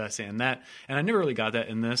love that scene, and I never really got that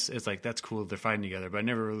in this. It's like that's cool they're fighting together, but I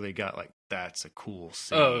never really got like that's a cool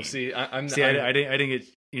scene. Oh, see, I didn't get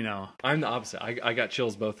I'm the opposite. I got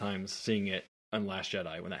chills both times seeing it on Last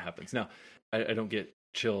Jedi when that happens. Now I don't get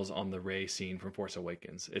chills on the Rey scene from Force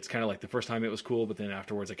Awakens. It's kind of like the first time it was cool, but then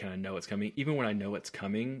afterwards I kind of know it's coming. Even when I know it's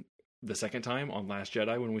coming. The second time on Last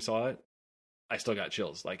Jedi when we saw it, I still got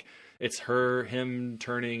chills. Like, it's him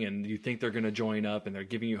turning, and you think they're going to join up, and they're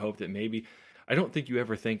giving you hope that maybe... I don't think you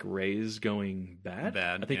ever think Rey's going bad.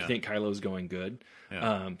 I think you think Kylo's going good.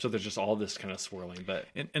 Yeah. So there's just all this kind of swirling. But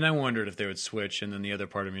and I wondered if they would switch, and then the other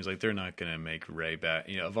part of me is like, they're not going to make Rey bad.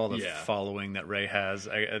 Of all the following that Rey has,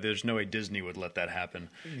 there's no way Disney would let that happen.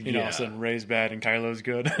 All of a sudden Rey's bad and Kylo's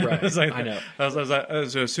good. Right. I know. I was like,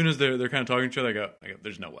 so as soon as they're kind of talking to each other, I go,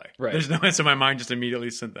 there's no way. Right. There's no way. So my mind just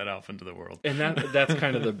immediately sent that off into the world. And that's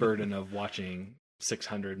kind of the burden of watching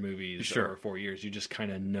 600 movies Sure. or 4 years. You just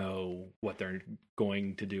kind of know what they're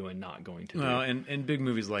going to do and not going to do. Well, and big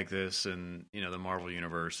movies like this, and the Marvel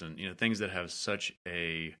universe, and things that have such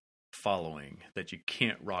a following that you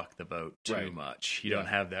can't rock the boat too much. You don't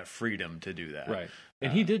have that freedom to do that, right?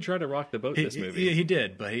 And he did try to rock the boat this movie. He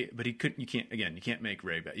did, but he couldn't. You can't make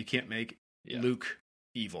Rey bad. You can't make Luke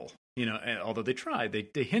evil. And although they tried,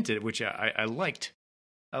 they hinted, which I liked.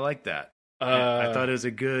 I liked that. I thought it was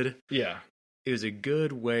a good. Yeah. It was a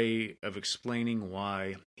good way of explaining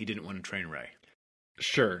why he didn't want to train Rey.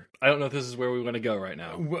 Sure. I don't know if this is where we want to go right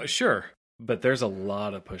now. Well, sure. But there's a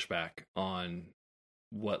lot of pushback on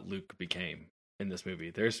what Luke became in this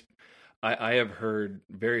movie. I have heard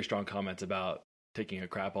very strong comments about taking a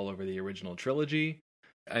crap all over the original trilogy.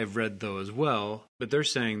 I've read those as well, but they're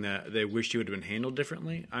saying that they wished he would have been handled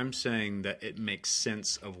differently. I'm saying that it makes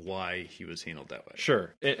sense of why he was handled that way.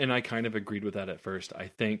 Sure. And I kind of agreed with that at first.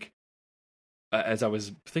 I think, as I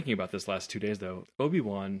was thinking about this last 2 days, though,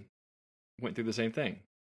 Obi-Wan went through the same thing.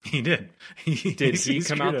 He did. Did he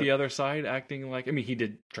come out the other side acting like... I mean, he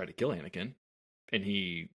did try to kill Anakin, and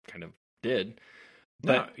he kind of did.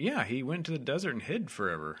 But he went to the desert and hid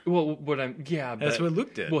forever. Well, that's what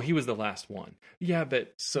Luke did. Well, he was the last one. Yeah,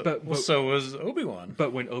 but so was Obi-Wan.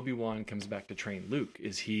 But when Obi-Wan comes back to train Luke,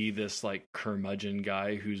 is he this like curmudgeon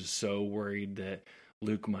guy who's so worried that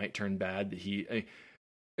Luke might turn bad that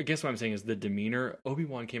I guess what I'm saying is the demeanor.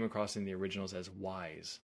 Obi-Wan came across in the originals as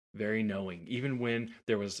wise, very knowing, even when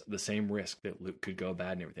there was the same risk that Luke could go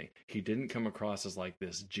bad and everything. He didn't come across as like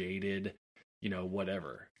this jaded,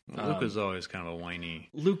 whatever. Luke was always kind of a whiny.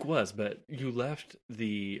 Luke was, but you left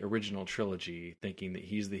the original trilogy thinking that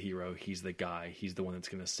he's the hero, he's the guy, he's the one that's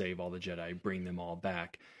going to save all the Jedi, bring them all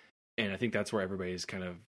back. And I think that's where everybody's kind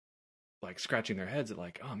of like scratching their heads at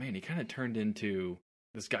like, oh man, he kind of turned into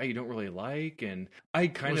this guy you don't really like. And I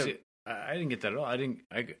didn't get that at all.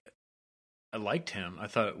 I liked him. I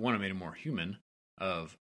thought, one, it made him more human.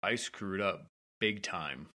 I screwed up big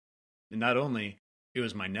time. And not only it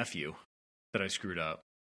was my nephew that I screwed up,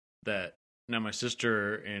 that now my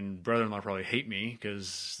sister and brother-in-law probably hate me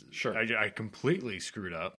because I completely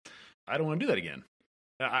screwed up. I don't want to do that again.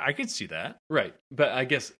 I could see that. Right. But I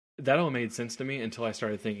guess that all made sense to me until I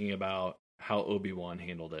started thinking about how Obi-Wan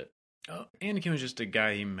handled it. Oh, Anakin was just a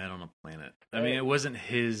guy he met on a planet. I mean, it wasn't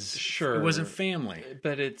his... Sure. It wasn't family.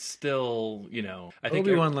 But it's still, I think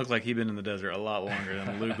Obi-Wan looked like he'd been in the desert a lot longer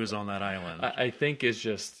than Luke was on that island. I think it's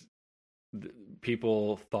just...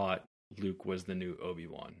 People thought Luke was the new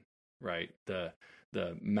Obi-Wan, right? The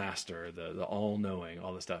master, the all-knowing,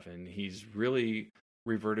 all this stuff. And he's really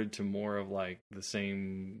reverted to more of like the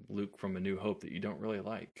same Luke from A New Hope that you don't really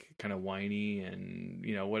like. Kind of whiny and,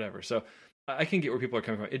 whatever. So... I can get where people are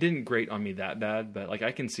coming from. It didn't grate on me that bad, but like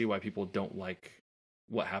I can see why people don't like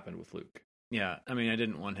what happened with Luke. Yeah, I mean, I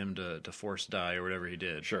didn't want him to force die or whatever he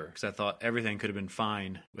did. Sure. Because I thought everything could have been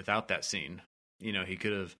fine without that scene. He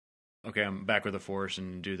could have, okay, I'm back with the Force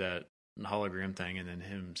and do that hologram thing, and then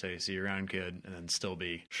him say, see you around, kid, and then still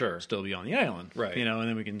be on the island. Right. And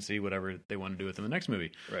then we can see whatever they want to do with him in the next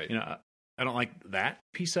movie. Right. I don't like that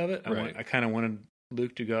piece of it. I kind of wanted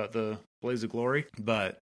Luke to go out the blaze of glory,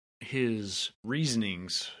 but his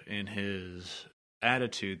reasonings and his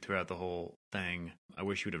attitude throughout the whole thing, I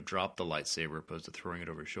wish he would have dropped the lightsaber opposed to throwing it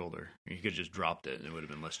over his shoulder. He could have just dropped it and it would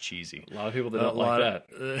have been less cheesy. A lot of people don't like that.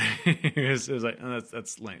 It was like, oh,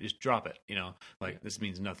 that's lame. Just drop it. This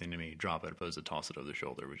means nothing to me. Drop it opposed to toss it over the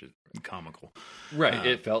shoulder, which is comical. Right.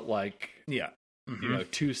 It felt like... Yeah. Mm-hmm.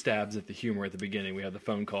 2 stabs at the humor at the beginning. We had the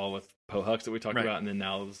phone call with Poe Hux that we talked about, and then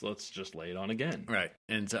now let's just lay it on again. Right.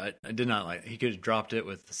 And so I did not like. He could have dropped it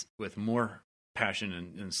with more passion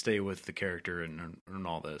and stay with the character and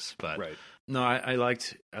all this. But no, I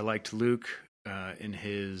liked Luke in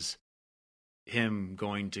him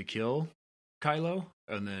going to kill Kylo,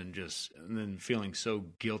 and then feeling so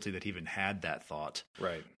guilty that he even had that thought.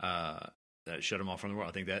 Right. That shut him off from the world.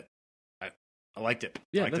 I think that. I liked it.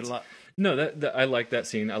 Yeah, I liked it a lot. No, I like that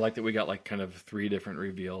scene. I like that we got like kind of 3 different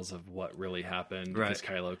reveals of what really happened. Right. Because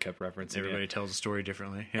Kylo kept referencing Everybody tells a story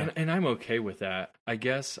differently. Yeah. And I'm okay with that. I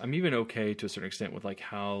guess I'm even okay to a certain extent with like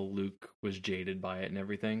how Luke was jaded by it and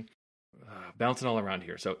everything. Bouncing all around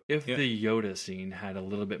here. So if the Yoda scene had a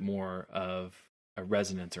little bit more of a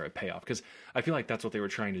resonance or a payoff, because I feel like that's what they were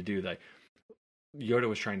trying to do. Like Yoda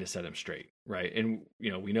was trying to set him straight, right? And,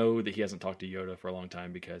 we know that he hasn't talked to Yoda for a long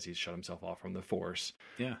time because he's shut himself off from the Force.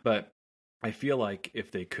 Yeah. But I feel like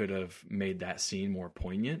if they could have made that scene more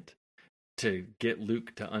poignant to get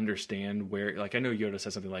Luke to understand where, like, I know Yoda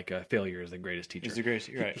says something like, failure is the greatest teacher. He's the greatest,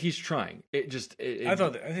 right. He's trying. I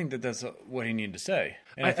think that's what he needed to say.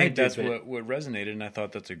 And I think that's what resonated, and I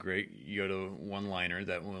thought that's a great Yoda one-liner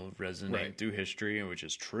that will resonate through history, which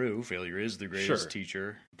is true. Failure is the greatest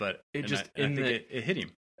teacher, but I think it hit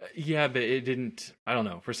him. Yeah, but it didn't, I don't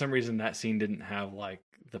know. For some reason, that scene didn't have, like,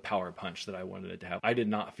 the power punch that I wanted it to have. I did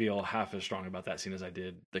not feel half as strong about that scene as I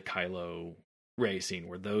did the Kylo Rey scene,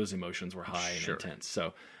 where those emotions were high and intense.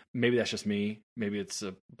 So maybe that's just me. Maybe it's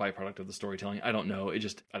a byproduct of the storytelling. I don't know. I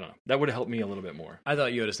don't know. That would have helped me a little bit more. I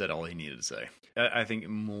thought Yoda said all he needed to say. I think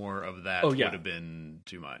more of that would have been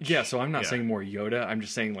too much. Yeah, so I'm not saying more Yoda. I'm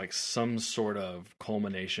just saying like some sort of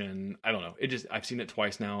culmination. I don't know. I've seen it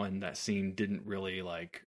twice now, and that scene didn't really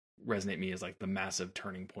like resonate me as like the massive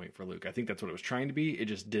turning point for Luke. I think that's what it was trying to be. It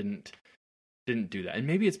just didn't do that. And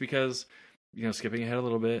maybe it's because, skipping ahead a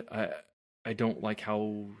little bit, I don't like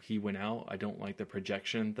how he went out. I don't like the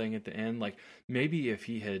projection thing at the end. Like, maybe if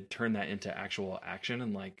he had turned that into actual action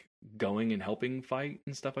and like going and helping fight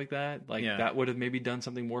and stuff like that, like that would have maybe done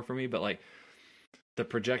something more for me. But like the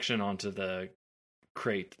projection onto the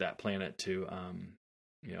crate, that planet to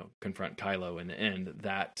confront Kylo in the end,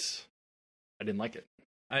 that I didn't like it.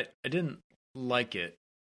 I didn't like it.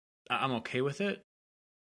 I'm okay with it.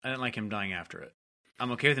 I didn't like him dying after it.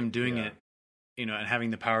 I'm okay with him doing it, and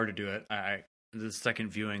having the power to do it. The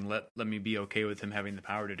second viewing let me be okay with him having the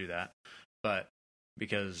power to do that. But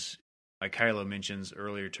because, like Kylo mentions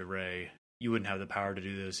earlier to Rey, you wouldn't have the power to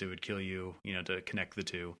do this, it would kill you, to connect the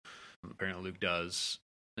two. Apparently Luke does,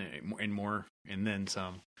 and more, and then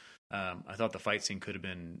some. I thought the fight scene could have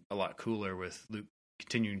been a lot cooler with Luke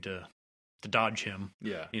continuing to dodge him,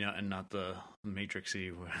 and not the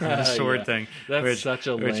Matrixy sword thing. That's such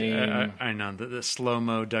a lame. I know the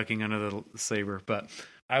slow-mo ducking under the saber, but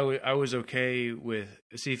I was okay with.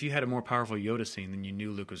 See, if you had a more powerful Yoda scene, then you knew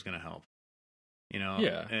Luke was going to help.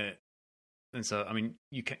 And so I mean,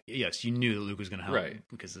 you knew that Luke was going to help, right?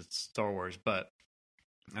 Because it's Star Wars, but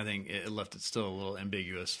I think it left it still a little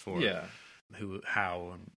ambiguous for who, how,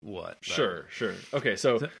 and what. But. Sure. Okay,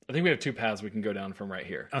 so I think we have two paths we can go down from right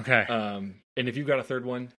here. Okay. And if you've got a third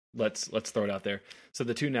one, let's throw it out there. So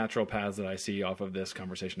the two natural paths that I see off of this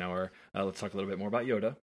conversation now are, let's talk a little bit more about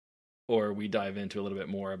Yoda, or we dive into a little bit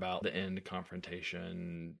more about the end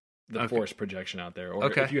confrontation, the Force projection out there.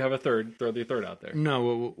 Or if you have a third, throw the third out there.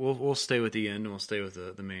 No, we'll stay with the end, and we'll stay with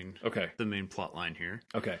the main the main plot line here.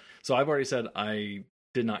 Okay. So I've already said I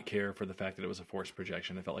did not care for the fact that it was a Force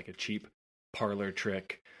projection. It felt like a cheap parlor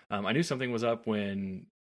trick. I knew something was up when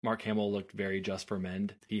Mark Hamill looked very Just for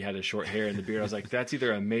Men. He had his short hair and the beard. I was like, that's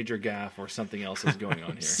either a major gaffe or something else is going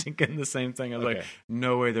on here. Thinking the same thing. I was like,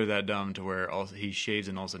 no way they're that dumb to where he shaves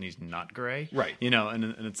and all of a sudden he's not gray. Right. And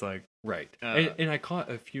it's like... Right. And I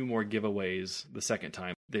caught a few more giveaways the second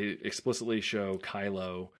time. They explicitly show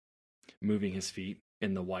Kylo moving his feet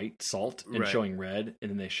in the white salt and showing red,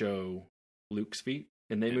 and then they show Luke's feet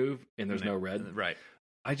and they move and there's no red. Right.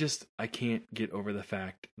 I can't get over the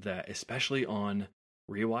fact that, especially on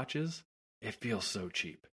rewatches, it feels so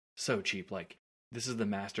cheap. So cheap. Like, this is the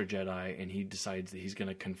Master Jedi, and he decides that he's going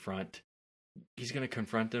to confront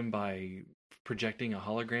him by projecting a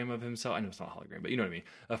hologram of himself. I know it's not a hologram, but you know what I mean.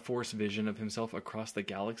 A Force vision of himself across the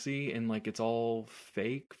galaxy, and like it's all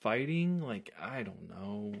fake fighting. Like, I don't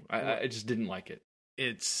know. I just didn't like it.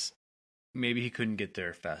 It's... Maybe he couldn't get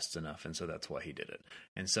there fast enough, and so that's why he did it.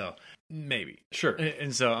 And so, maybe. Sure.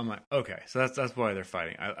 And so I'm like, okay, so that's why they're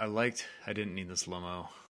fighting. I didn't need the slow-mo,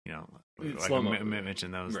 like slow-mo. I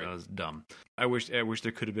mentioned, that was dumb. I wish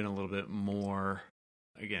there could have been a little bit more,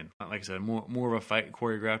 again, like I said, more of a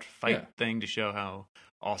choreographed fight thing to show how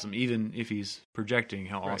awesome, even if he's projecting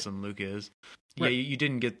how awesome Luke is. Yeah, you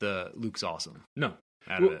didn't get the Luke's awesome. No.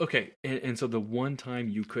 Out of it. Okay, and so the one time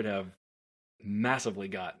you could have massively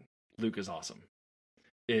got Luke is awesome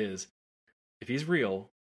is if he's real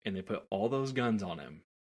and they put all those guns on him.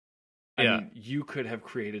 I mean, you could have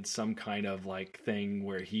created some kind of like thing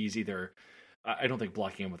where he's either, I don't think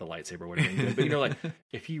blocking him with a lightsaber would have been good, but like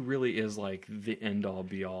if he really is like the end all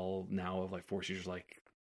be all now of like Force users, like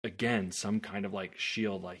again, some kind of like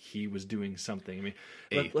shield, like he was doing something. I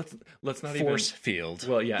mean, let's not force field.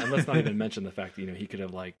 Well, yeah, and let's not even mention the fact that he could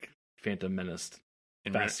have like Phantom Menaced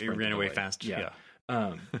and ran away fast. Yeah.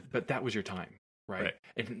 But that was your time, right?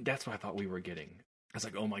 And that's what I thought we were getting. I was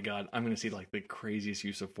like, oh my God, I'm going to see like the craziest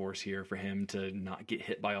use of Force here for him to not get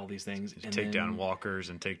hit by all these things. And take down walkers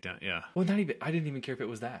and take down, Well, I didn't even care if it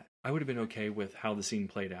was that. I would have been okay with how the scene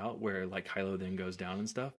played out where like Kylo then goes down and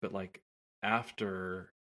stuff. But like after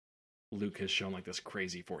Luke has shown like this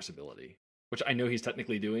crazy Force ability, which I know he's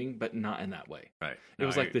technically doing, but not in that way. Right. It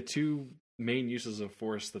was like the two main uses of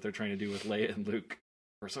Force that they're trying to do with Leia and Luke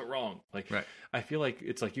are so wrong. Like, right. I feel like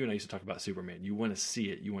it's like you and I used to talk about Superman. You want to see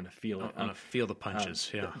it, you want to feel it. I want to feel the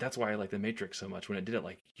punches. Yeah, that's why I like the Matrix so much. When it did it,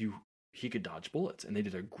 like he could dodge bullets, and they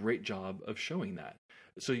did a great job of showing that.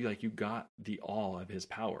 So you got the awe of his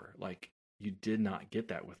power. Like, you did not get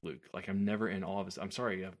that with Luke. Like, I'm never in awe of his. I'm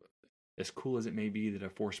sorry. As cool as it may be that a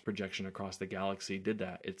Force projection across the galaxy did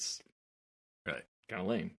that, it's right, kind of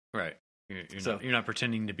lame. Right. You're not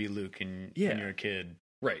pretending to be Luke and you're a kid.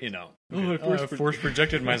 Right. You know. I force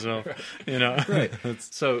projected myself. You know. Right.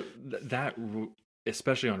 So that,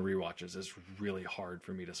 especially on rewatches, is really hard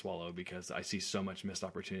for me to swallow because I see so much missed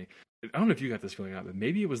opportunity. I don't know if you got this feeling or not, but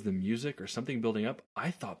maybe it was the music or something building up.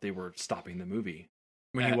 I thought they were stopping the movie.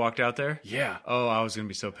 When he walked out there? Yeah. Oh, I was going to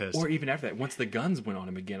be so pissed. Or even after that, once the guns went on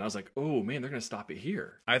him again, I was like, oh man, they're going to stop it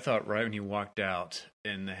here. I thought right when he walked out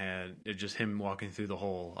and had just him walking through the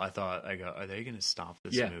hole, I thought, are they going to stop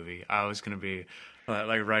this movie? I was going to be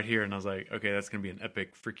like right here, and I was like, okay, that's going to be an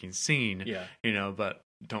epic freaking scene. Yeah. You know, but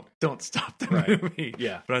don't stop the movie.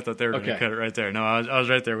 Yeah. But I thought they were going to cut it right there. No, I was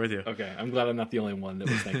right there with you. Okay. I'm glad I'm not the only one that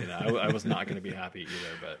was thinking that. I was not going to be happy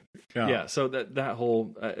either, but yeah. So that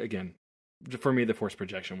whole, again, for me, the Force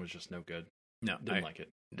projection was just no good. No, didn't like it.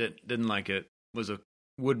 Didn't like it.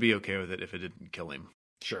 Would be okay with it if it didn't kill him.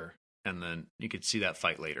 Sure. And then you could see that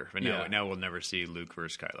fight later. But now we'll never see Luke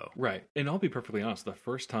versus Kylo. Right. And I'll be perfectly honest. The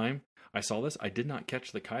first time I saw this, I did not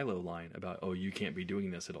catch the Kylo line about, oh, you can't be doing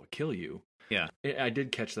this. It'll kill you. Yeah. I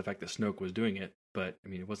did catch the fact that Snoke was doing it, but I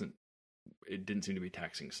mean, it didn't seem to be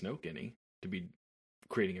taxing Snoke any to be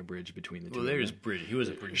creating a bridge between the two. Well, there's bridge. He was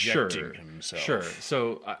projecting himself. Sure.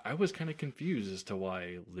 So I was kind of confused as to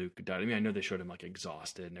why Luke died. I mean, I know they showed him like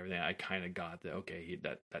exhausted and everything. I kind of got that. Okay,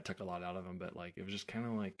 that took a lot out of him, but like it was just kind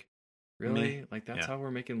of like, really, like that's how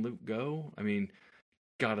we're making Luke go. I mean,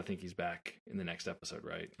 gotta think he's back in the next episode,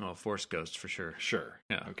 right? Oh, Force Ghost for sure. Sure.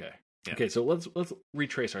 Yeah. Okay. Yeah. Okay. So let's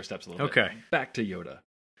retrace our steps a little bit. Okay. Back to Yoda.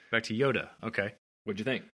 Okay. What'd you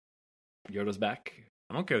think? Yoda's back.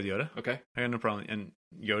 I'm okay with Yoda. Okay. I got no problem. And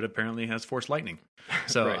Yoda apparently has Force lightning,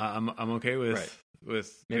 so right. I'm okay with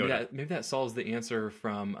maybe Yoda. that solves the answer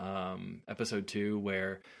from episode 2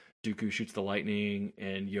 where Dooku shoots the lightning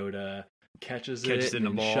and Yoda catches it in and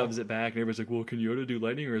the ball. shoves it back, and everybody's like, "Well, can Yoda do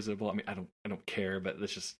lightning or is it a ball?" I mean, I don't care, but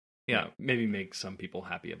let's just maybe make some people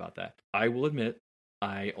happy about that. I will admit,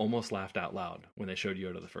 I almost laughed out loud when they showed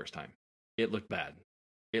Yoda the first time. It looked bad.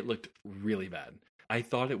 It looked really bad. I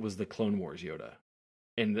thought it was the Clone Wars Yoda.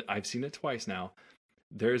 And I've seen it twice now.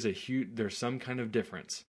 There's some kind of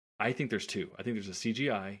difference. I think there's two. I think there's a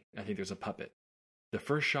CGI. I think there's a puppet. The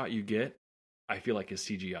first shot you get, I feel like is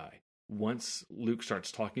CGI. Once Luke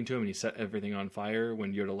starts talking to him and he set everything on fire,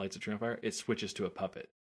 when Yoda lights a tree on fire, it switches to a puppet.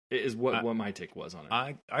 It is what my take was on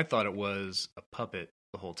it. I thought it was a puppet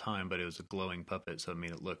the whole time, but it was a glowing puppet, so it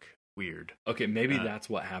made it look weird. Okay, maybe that's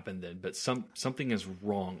what happened then. But something is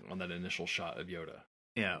wrong on that initial shot of Yoda.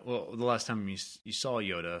 Yeah, well, the last time you saw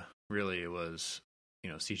Yoda, really, it was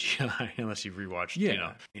CGI, unless you've rewatched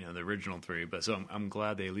the original 3. But so I'm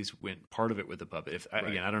glad they at least went part of it with the puppet.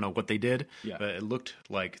 Again, I don't know what they did, but it looked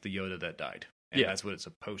like the Yoda that died, and that's what it's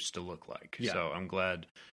supposed to look like. Yeah. So I'm glad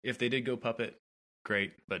if they did go puppet,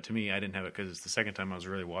 great. But to me, I didn't have it because it's the second time I was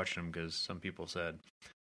really watching him because some people said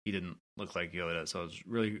he didn't look like Yoda, so I was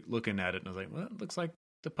really looking at it and I was like, well, it looks like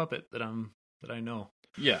the puppet that I know.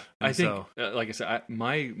 Yeah, and I think, like I said,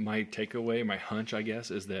 my takeaway, my hunch, I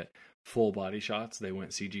guess, is that full body shots, they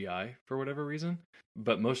went CGI for whatever reason.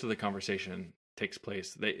 But most of the conversation takes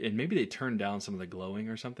place, and maybe they turned down some of the glowing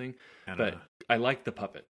or something. I like the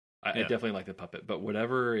puppet. I definitely like the puppet. But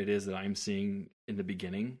whatever it is that I'm seeing in the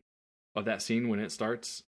beginning of that scene when it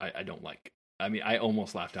starts, I don't like. I mean, I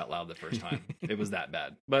almost laughed out loud the first time. It was that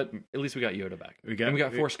bad. But at least we got Yoda back. We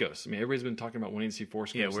got Force Ghosts. I mean, everybody's been talking about wanting to see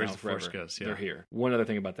Force Ghosts. Yeah, where's now the forever. Force Ghosts? Yeah. They're here. One other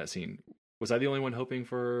thing about that scene. Was I the only one hoping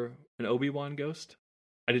for an Obi-Wan ghost?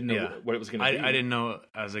 I didn't know what it was going to be. I didn't know.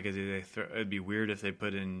 I was like, it'd be weird if they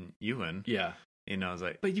put in Ewan. Yeah. I was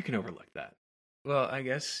like... But you can overlook that. Well, I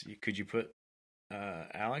guess, could you put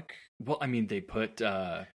Alec? Well, I mean, they put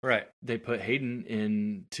They put Hayden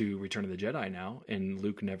into Return of the Jedi now, and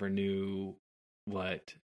Luke never knew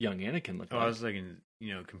what young Anakin looked like. I was thinking,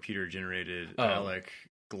 computer generated Alec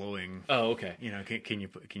glowing. Oh, okay. Can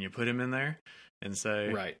you put him in there and say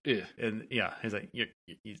right? Yeah. And he's like,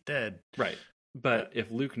 he's dead. Right. But if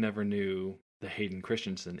Luke never knew the Hayden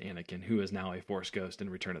Christensen Anakin, who is now a Force ghost in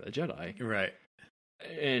Return of the Jedi, right?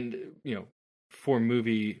 And for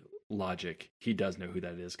movie logic, he does know who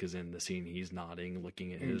that is because in the scene he's nodding,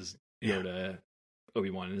 looking at his Yoda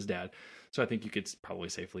Obi-Wan and his dad. So I think you could probably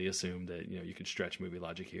safely assume that, you know, you could stretch movie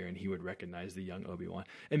logic here and he would recognize the young Obi-Wan.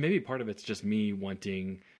 And maybe part of it's just me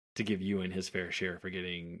wanting to give Ewan his fair share for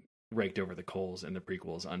getting raked over the coals in the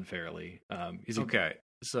prequels unfairly. Okay,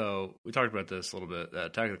 so we talked about this a little bit.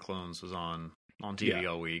 Attack of the Clones was on TV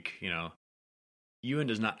all week. You know, Ewan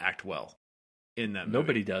does not act well in that movie.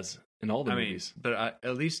 Nobody does in all the movies. But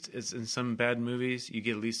at least it's in some bad movies, you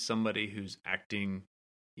get at least somebody who's acting.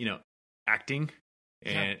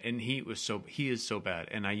 And he is so bad.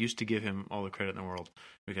 And I used to give him all the credit in the world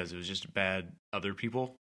because it was just bad other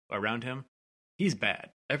people around him. He's bad.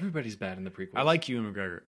 Everybody's bad in the prequels. I like Ewan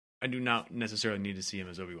McGregor. I do not necessarily need to see him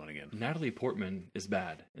as Obi-Wan again. Natalie Portman is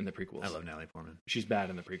bad in the prequels. I love Natalie Portman. She's bad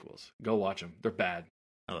in the prequels. Go watch them. They're bad.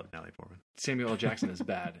 I love Natalie Portman. Samuel L. Jackson is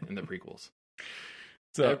bad in the prequels.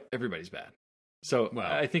 So everybody's bad. So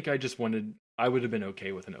I think I would have been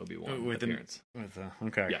okay with an Obi-Wan appearance.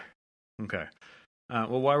 Okay. Yeah. Okay.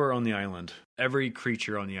 Well, while we're on the island, every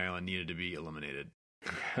creature on the island needed to be eliminated.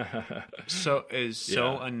 So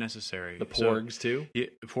unnecessary. The porgs too? Yeah,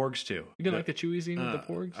 porgs too. You didn't like the Chewie scene with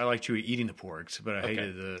the porgs? I like Chewie eating the porgs, but I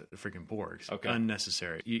hated the freaking porgs. Okay.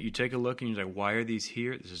 Unnecessary. You take a look and you're like, why are these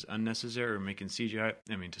here? This is unnecessary. We're making CGI.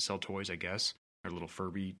 I mean, to sell toys, I guess. Or little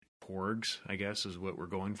Furby porgs, I guess, is what we're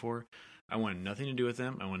going for. I wanted nothing to do with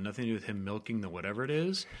them. I want nothing to do with him milking the whatever it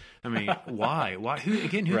is. I mean, why? Who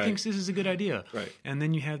right. thinks this is a good idea? Right. And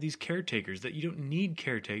then you have these caretakers that you don't need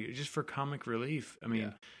caretakers just for comic relief. I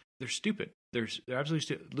mean, they're stupid. They're absolutely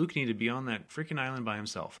stupid. Luke needed to be on that freaking island by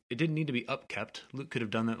himself. It didn't need to be upkept. Luke could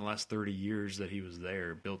have done that in the last 30 years that he was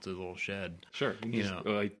there, built a little shed. Sure.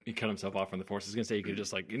 He cut himself off from the Force. I was going to say you could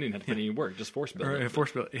just you didn't have to put any work, just force build it.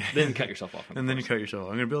 Force build. Then cut yourself off. And then you cut yourself off.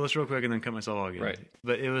 I'm going to build this real quick and then cut myself off again. Right.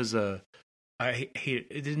 But it was I hate it.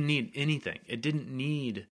 It didn't need anything. It didn't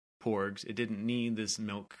need porgs. It didn't need this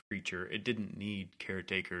milk creature. It didn't need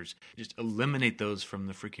caretakers. Just eliminate those from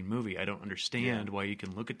the freaking movie. I don't understand why you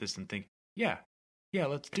can look at this and think, yeah,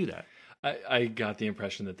 let's do that. I got the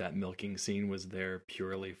impression that milking scene was there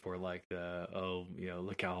purely for look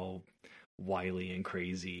how wily and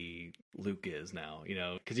crazy Luke is now,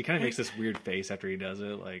 because he kind of makes this weird face after he does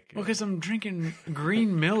it, because I'm drinking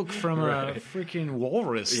green milk from a freaking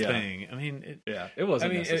walrus thing. I mean, it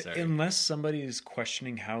wasn't necessary. Unless somebody's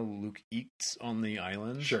questioning how Luke eats on the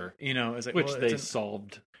island, sure, it's like, which they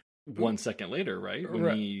solved 1 second later, right?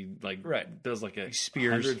 When he does a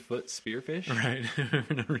 100-foot spearfish, right?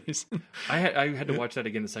 For no reason. I had to watch that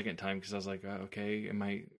again the second time because I was like, okay,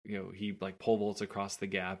 he pole vaults across the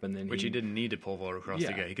gap and then he didn't need to pole vault across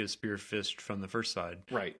the gap. He could have spearfished from the first side,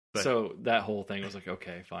 right? So that whole thing was like,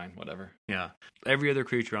 okay, fine, whatever. Yeah, every other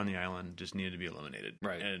creature on the island just needed to be eliminated,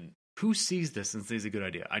 right? And who sees this and sees a good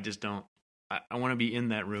idea? I just don't. I want to be in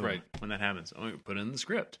that room when that happens. I'm going to put in the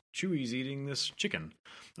script. Chewie's eating this chicken.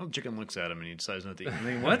 Well, the chicken looks at him and he decides not to eat. I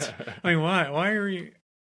mean, what? I mean, why? Why are you...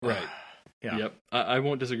 Right. Yeah. Yep. I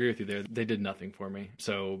won't disagree with you there. They did nothing for me.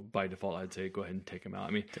 So by default, I'd say go ahead and take them out.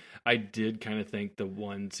 I mean, I did kind of think the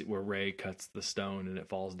ones where Rey cuts the stone and it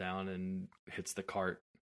falls down and hits the cart,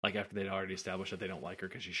 after they'd already established that they don't like her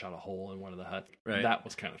because she shot a hole in one of the huts. Right. That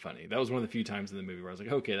was kind of funny. That was one of the few times in the movie where I was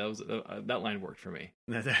like, okay, that line worked for me.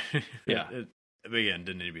 Yeah. But again,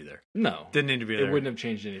 didn't need to be there. No. Didn't need to be there. It wouldn't have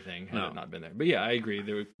changed anything had it not been there. But yeah, I agree.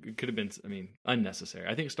 It could have been, unnecessary.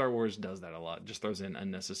 I think Star Wars does that a lot. Just throws in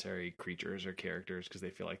unnecessary creatures or characters because they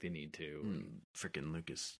feel like they need to. Freaking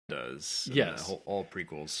Lucas does. Yes. All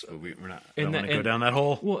prequels. But we're not. I don't want to go down that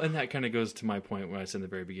hole. Well, and that kind of goes to my point when I said in the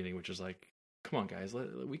very beginning, which is come on, guys,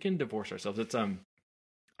 we can divorce ourselves. It's I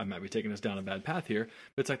might be taking us down a bad path here,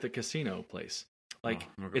 but it's like the casino place. We're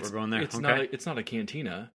going there. It's not a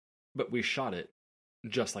cantina, but we shot it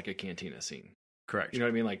just like a cantina scene. Correct. You know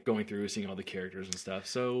what I mean? Going through, seeing all the characters and stuff.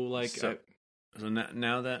 So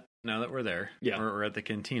now that we're there, we're at the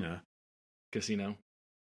cantina, casino.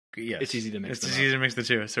 Yes, it's easy to mix. It's easy to mix the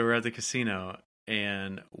two. So we're at the casino,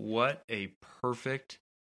 and what a perfect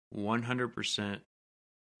 100%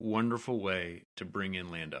 wonderful way to bring in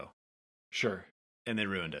Lando. Sure. And they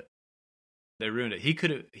ruined it. He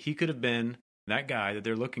could have been that guy that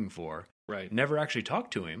they're looking for. Right. Never actually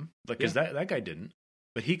talked to him, because that guy didn't.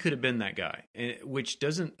 But he could have been that guy, which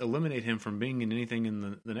doesn't eliminate him from being in anything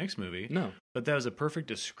in the next movie. No. But that was a perfect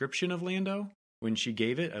description of Lando. When she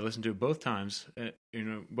gave it, I listened to it both times.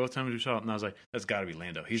 Both times we saw it, and I was like, "That's got to be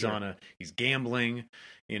Lando. He's he's gambling.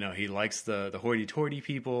 He likes the hoity-toity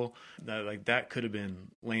people. That could have been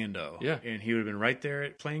Lando. Yeah, and he would have been right there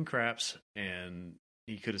playing craps, and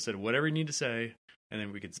he could have said whatever he needed to say, and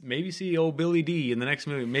then we could maybe see old Billy D in the next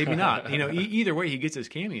movie. Maybe not. Either way, he gets his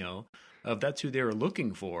cameo. of that's who they were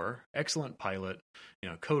looking for. Excellent pilot,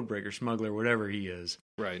 code breaker, smuggler, whatever he is.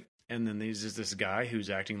 Right. And then there's just this guy who's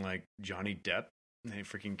acting like Johnny Depp,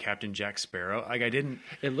 freaking Captain Jack Sparrow. Like, I didn't.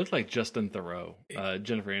 It looked like Justin Theroux,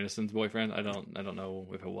 Jennifer Aniston's boyfriend. I don't know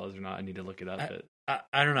if it was or not. I need to look it up.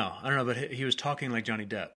 I don't know. But he was talking like Johnny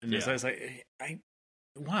Depp, and so I was like,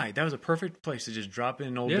 why? That was a perfect place to just drop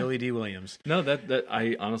in old Billy D. Williams. No, that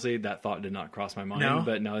I honestly, that thought did not cross my mind. No?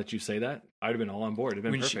 But now that you say that, I'd have been all on board. It'd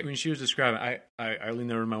been perfect. When she was describing, I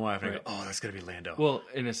leaned over to my wife and I go, "Oh, that's gonna be Lando." Well,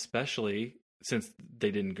 and especially since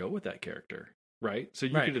they didn't go with that character, right? So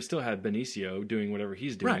you could have still had Benicio doing whatever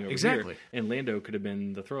he's doing over here, and Lando could have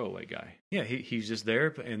been the throwaway guy. Yeah, he's just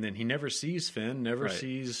there, and then he never sees Finn,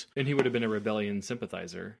 sees, and he would have been a rebellion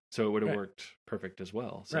sympathizer, so it would have worked perfect as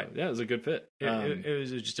well. So yeah, it was a good fit. It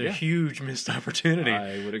was just a huge missed opportunity.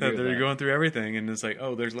 I would agree. They're going through everything, and it's like,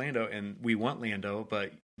 oh, there's Lando, and we want Lando,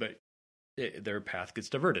 but their path gets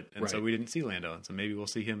diverted, and so we didn't see Lando, and so maybe we'll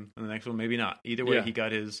see him in the next one, maybe not. Either way, he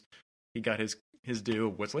got his due.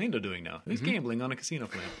 What's Lando doing now? He's gambling on a casino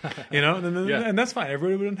plan, and that's fine.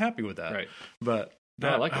 Everybody would have been happy with that, right? But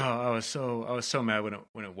I like it. I was so mad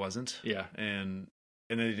when it wasn't, and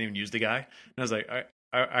they didn't even use the guy, and I was like,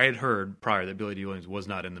 I had heard prior that Billy D. Williams was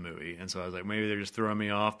not in the movie, and so I was like, maybe they're just throwing me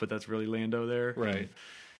off, but that's really Lando there, right?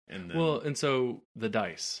 And then, and so the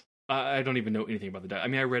dice. I don't even know anything about the dice. I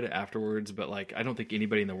mean, I read it afterwards, but like, I don't think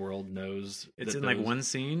anybody in the world knows. It's in like one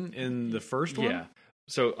scene in the first one. Yeah.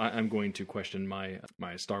 So I'm going to question my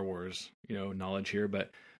Star Wars, knowledge here,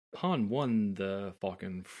 but Han won the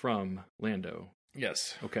Falcon from Lando.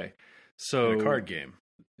 Yes. Okay. So in a card game.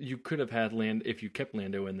 You could have had if you kept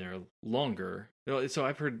Lando in there longer. So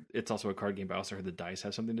I've heard it's also a card game, but I also heard the dice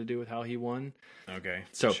have something to do with how he won. Okay.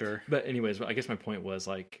 So sure. But anyways, I guess my point was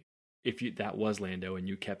like, if that was Lando and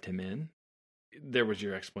you kept him in, there was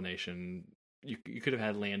your explanation. You could have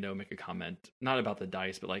had Lando make a comment, not about the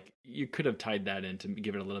dice, but like you could have tied that in to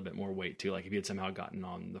give it a little bit more weight too. Like if you had somehow gotten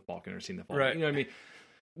on the Falcon or seen the Falcon, right? You know what I mean?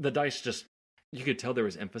 The dice just, you could tell there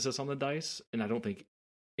was emphasis on the dice, and I don't think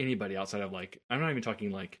anybody outside of like, I'm not even talking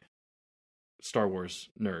like Star Wars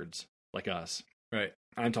nerds like us, right?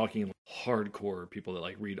 I'm talking hardcore people that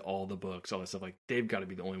like read all the books, all that stuff. Like they've got to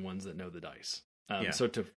be the only ones that know the dice. So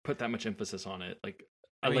to put that much emphasis on it, like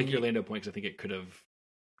I like your Lando point, because I think it could have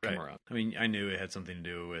come around. I mean, I knew it had something to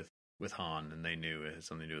do with Han, and they knew it had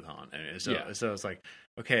something to do with Han, and so it's like,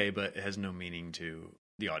 okay, but it has no meaning to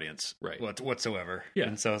the audience, right? Whatsoever. Yeah,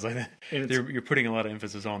 and so I was like, you're putting a lot of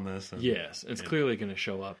emphasis on this. And, yes, it's clearly going to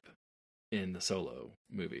show up in the Solo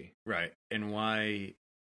movie, right? And why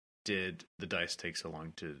did the dice take so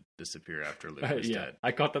long to disappear after Luke was dead?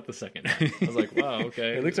 I caught that the second time. I was like, wow,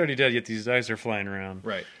 okay. Luke's already dead, yet these dice are flying around.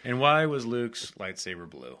 Right. And why was Luke's lightsaber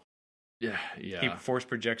blue? Yeah. He force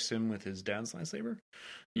projects him with his dad's lightsaber?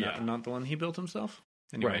 Not the one he built himself?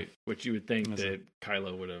 Anyway. Right. Which you would think that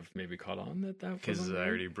Kylo would have maybe caught on that because I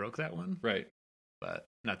already broke that one. Right. But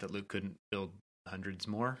not that Luke couldn't build hundreds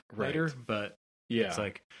more later, but yeah, it's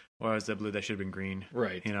like, why was that blue? That should have been green.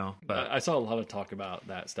 Right. But I saw a lot of talk about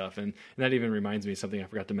that stuff. And that even reminds me of something I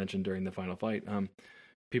forgot to mention during the final fight.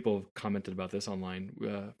 People have commented about this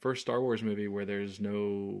online. First Star Wars movie where there's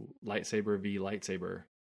no lightsaber v lightsaber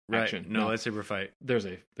action. No lightsaber fight. There's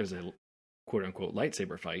a quote unquote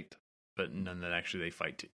lightsaber fight, but none that actually they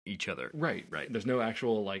fight each other. Right. There's no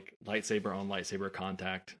actual like lightsaber on lightsaber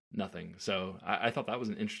contact. Nothing. So I thought that was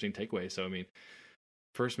an interesting takeaway. So I mean,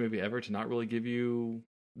 first movie ever to not really give you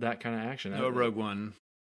that kind of action. No Rogue One.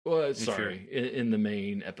 Well, sorry, in the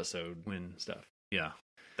main episode when stuff. Yeah,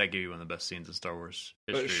 that gave you one of the best scenes in Star Wars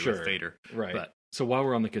history with Vader. Right. But, so while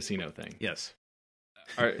we're on the casino thing, yes,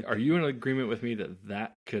 are you in agreement with me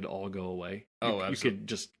that could all go away? Absolutely. You could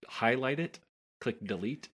just highlight it, click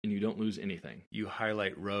delete, and you don't lose anything. You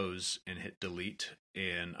highlight Rose and hit delete,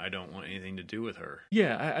 and I don't want anything to do with her.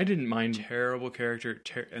 Yeah, I didn't mind. Terrible character.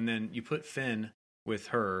 And then you put Finn with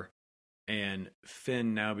her, and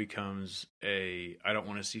Finn now becomes I don't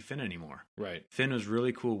want to see Finn anymore. Right. Finn was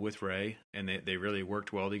really cool with Rey, and they really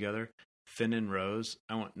worked well together. Finn and Rose,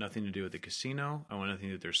 I want nothing to do with the casino. I want nothing to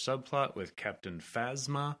do with their subplot with Captain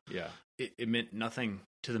Phasma. Yeah. It meant nothing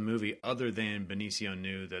to the movie other than Benicio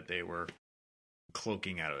knew that they were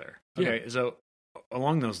cloaking out of there. Okay, so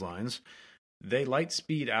along those lines, they light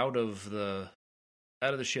speed out of the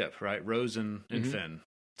ship, right? Rose and Finn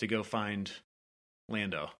to go find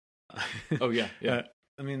Lando. Oh yeah.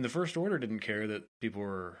 I mean, the First Order didn't care that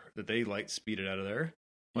that they light speeded out of there.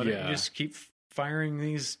 Why don't you just keep firing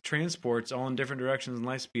these transports all in different directions and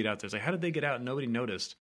light speed out there? It's like, how did they get out and nobody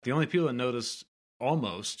noticed? The only people that noticed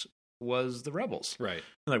almost was the rebels. Right.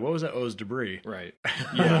 Like, what was that? Oh, it was debris. Right.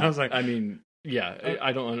 Yeah. I was like, I mean, Yeah,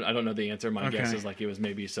 I don't know the answer. My guess is like it was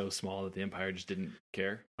maybe so small that the Empire just didn't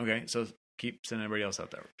care. Okay, so keep sending everybody else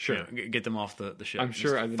out there. Sure, get them off the ship. I'm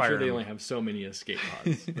sure they only have so many escape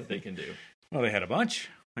pods that they can do. Well, they had a bunch.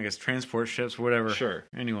 I guess transport ships, whatever. Sure.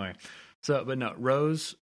 Anyway, but no,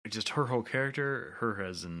 Rose, just her whole character, her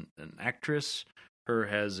as an actress, her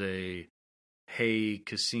as a, hey,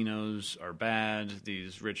 casinos are bad,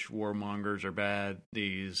 these rich warmongers are bad,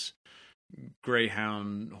 these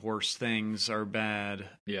greyhound horse things are bad,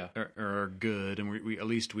 or are good, and we at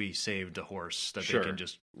least we saved the horse that they can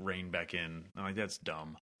just rein back in. I'm like, that's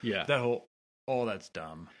dumb. Yeah, all that's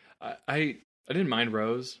dumb. I didn't mind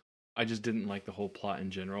Rose. I just didn't like the whole plot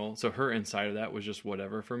in general. So her inside of that was just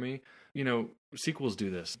whatever for me. You know, sequels do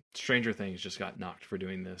this. Stranger Things just got knocked for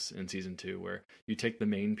doing this in season 2, where you take the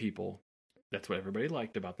main people, that's what everybody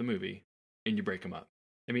liked about the movie, and you break them up.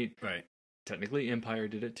 I mean, right. Technically Empire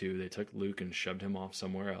did it too. They took Luke and shoved him off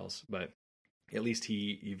somewhere else, but at least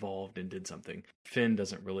he evolved and did something. Finn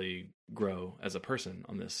doesn't really grow as a person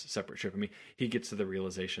on this separate trip. I mean, he gets to the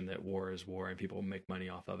realization that war is war and people make money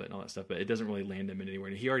off of it and all that stuff, but it doesn't really land him in anywhere.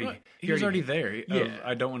 And he was already there.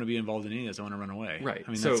 I don't want to be involved in any of this. I want to run away. Right.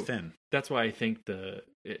 I mean, that's Finn. That's why I think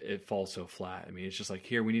it falls so flat. I mean, it's just like,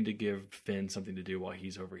 here, we need to give Finn something to do while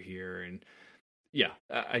he's over here. And yeah,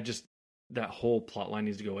 that whole plot line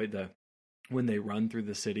needs to go away. When they run through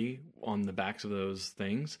the city on the backs of those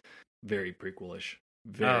things, very prequelish.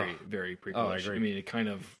 Very prequelish. Oh, I agree. I mean, it kind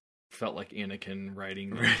of felt like Anakin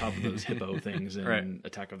riding on top of those hippo things in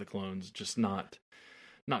Attack of the Clones. Just not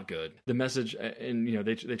good. The message, and you know,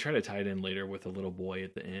 they try to tie it in later with a little boy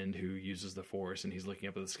at the end who uses the Force and he's looking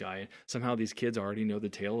up at the sky. And somehow these kids already know the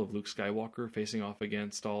tale of Luke Skywalker facing off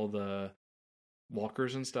against all the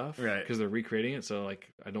walkers and stuff, right? Because they're recreating it. So like,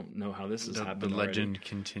 I don't know how this has happened. The legend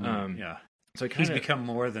continues. Yeah. So he's become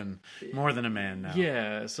more than a man now.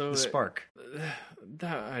 Yeah, so the spark.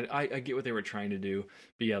 I get what they were trying to do,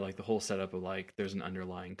 but yeah, like the whole setup of like there's an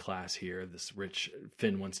underlying class here. This rich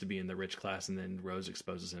Finn wants to be in the rich class, and then Rose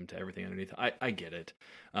exposes him to everything underneath. I get it.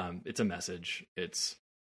 It's a message. It's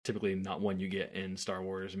typically not one you get in Star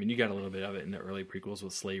Wars. I mean, you got a little bit of it in the early prequels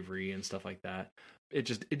with slavery and stuff like that. It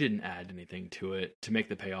didn't add anything to it to make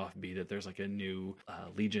the payoff be that there's like a new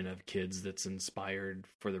legion of kids that's inspired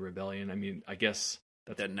for the rebellion. I mean, I guess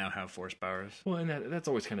that now have Force powers. Well, and that's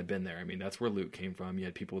always kind of been there. I mean, that's where Luke came from. You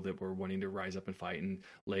had people that were wanting to rise up and fight, and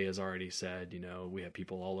Leia's already said, you know, we have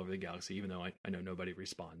people all over the galaxy, even though I know nobody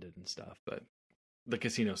responded and stuff. But the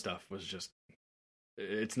casino stuff was just,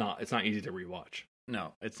 it's not easy to rewatch.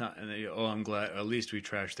 No, it's not. And I'm glad. At least we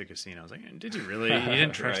trashed the casino. I was like, did you really? You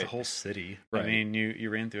didn't trash the whole city. Right. I mean, you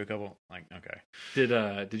ran through a couple. Like, okay.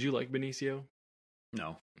 Did you like Benicio?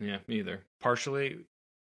 No. Yeah, me either. Partially,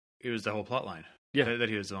 it was the whole plot line. Yeah, that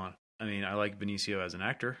he was on. I mean, I like Benicio as an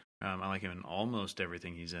actor. I like him in almost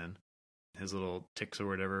everything he's in. His little tics or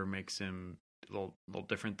whatever makes him a little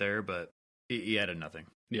different there, but he added nothing.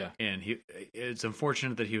 Yeah, and it's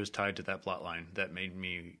unfortunate that he was tied to that plot line. That made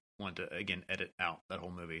me want to again edit out that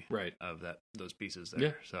whole movie, right? Of those pieces there.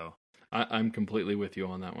 Yeah. So I'm completely with you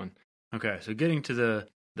on that one. Okay, so getting to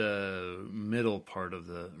the middle part of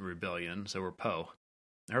the rebellion. So we're Poe.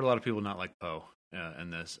 I heard a lot of people not like Poe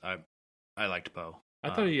in this. I liked Poe.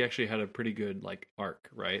 I thought he actually had a pretty good like arc,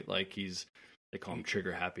 right? Like they call him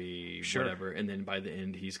trigger happy, whatever, and then by the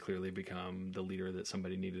end he's clearly become the leader that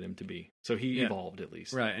somebody needed him to be. So he evolved at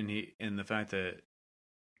least, right? And the fact that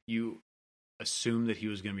you assumed that he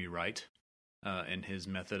was going to be right in his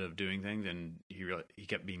method of doing things, and he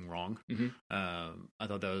kept being wrong. Mm-hmm. I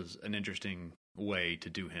thought that was an interesting way to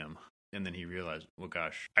do him. And then he realized, well,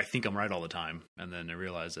 gosh, I think I'm right all the time. And then I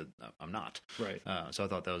realized that I'm not. Right. So I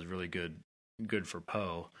thought that was really good for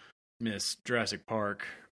Poe. Miss Jurassic Park,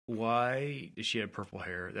 why does she have purple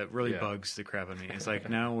hair? That really bugs the crap out of me. It's like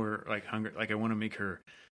now we're like hungry. Like I want to make her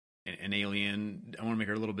an alien. I want to make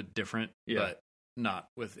her a little bit different, but not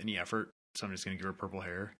with any effort. So I'm just going to give her purple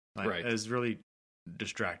hair. Like, right. It's really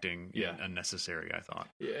distracting and unnecessary, I thought.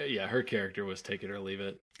 Yeah, her character was take it or leave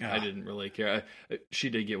it. I didn't really care. She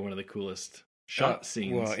did get one of the coolest shot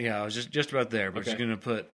scenes. Well, yeah, I was just about there, but she's going to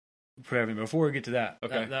put before we get to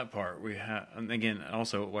that part, we have, and again,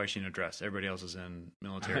 also why is she in a dress? Everybody else is in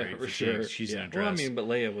military. For sure. She's in a dress. Well, I mean, but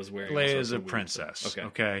Leia was wearing. Leia is a princess.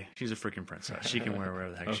 Okay, she's a freaking princess. She can wear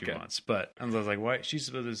whatever the heck she wants. But I was like, why? She's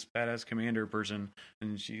this badass commander person,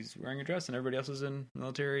 and she's wearing a dress, and everybody else is in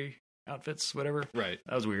military outfits, whatever. Right.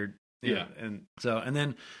 That was weird. Yeah. And so, and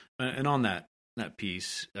then, and on that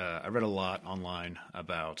piece, I read a lot online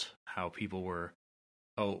about how people were,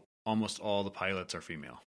 almost all the pilots are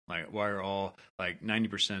female. Like, why are all, like,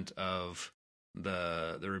 90% of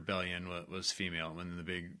the rebellion was female in the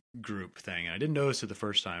big group thing. And I didn't notice it the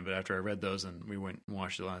first time, but after I read those and we went and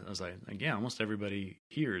watched it, I was like, yeah, almost everybody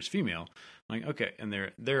here is female. I'm like, okay, and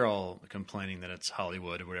they're all complaining that it's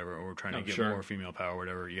Hollywood or whatever, or we're trying to get more female power, or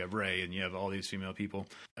whatever. You have Rey and you have all these female people.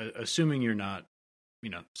 Assuming you're not,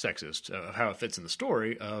 sexist, of how it fits in the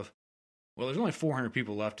story of, well, there's only 400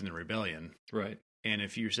 people left in the rebellion, right? And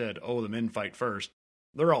if you said, oh, the men fight first,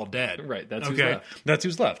 they're all dead. Right. That's who's left. That's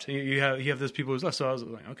who's left. You have those people who's left. So I was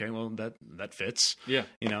like, okay, well that fits. Yeah.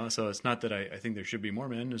 So it's not that I think there should be more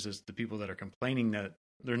men. It's just the people that are complaining that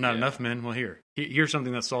there's not enough men. Well, here's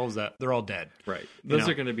something that solves that. They're all dead. Right. Those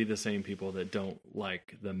are going to be the same people that don't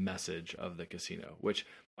like the message of the casino, which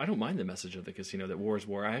I don't mind the message of the casino, that war is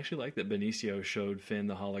war. I actually like that Benicio showed Finn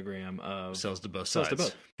the hologram of sells to both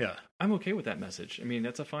sides. Yeah. I'm okay with that message. I mean,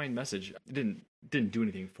 that's a fine message. It didn't do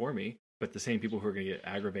anything for me. But the same people who are going to get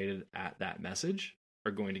aggravated at that message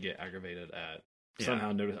are going to get aggravated at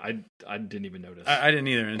somehow notice. I didn't even notice. I didn't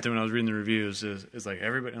either. And then when I was reading the reviews, it's like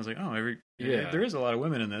everybody. I was like, oh, there is a lot of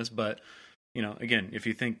women in this. But again, if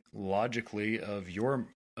you think logically of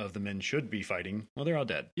the men should be fighting, well, they're all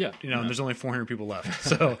dead. Yeah, and there's only 400 people left.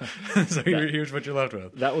 So here's what you're left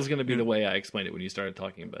with. That was going to be the way I explained it when you started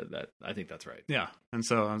talking about that. I think that's right. Yeah, and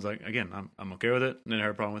so I was like, again, I'm okay with it. I didn't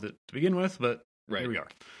have a problem with it to begin with, but. Right. Here we are.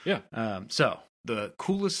 Yeah. So the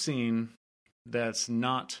coolest scene that's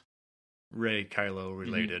not Rey Kylo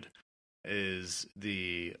related is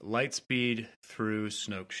the light speed through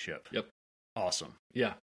Snoke's ship. Yep. Awesome.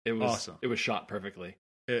 Yeah. It was awesome. It was shot perfectly.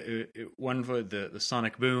 One for the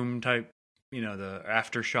sonic boom type, the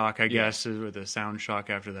aftershock, I guess, with the sound shock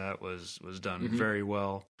after that was done very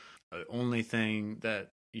well. The only thing that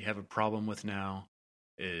you have a problem with now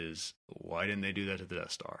is why didn't they do that to the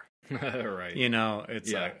Death Star? Right.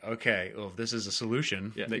 It's like, okay, well, if this is a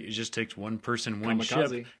solution that it just takes one person, one Kamikaze.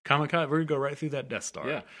 ship, kamikaze, we're going to go right through that Death Star.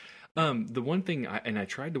 Yeah. The one thing, I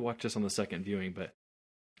tried to watch this on the second viewing, but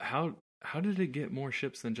how did it get more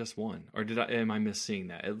ships than just one? Or am I misseeing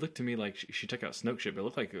that? It looked to me like she took out Snoke's ship. It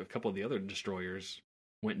looked like a couple of the other destroyers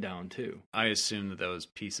went down too. I assume that was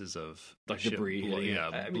pieces of like debris,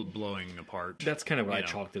 blowing apart. That's kind of what I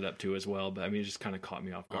chalked it up to as well. But I mean, it just kind of caught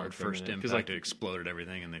me off guard. First impact, it exploded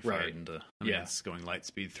everything, and they fired into. It's going light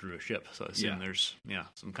speed through a ship, so I assume there's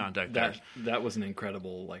some contact there. That was an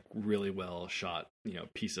incredible, really well shot,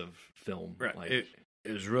 piece of film. Right.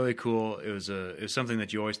 It was really cool. It was something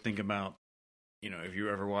that you always think about. If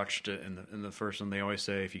you ever watched it in the first one, they always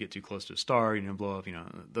say if you get too close to a star, blow up.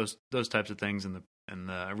 Those types of things in the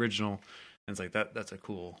original, and it's like that's a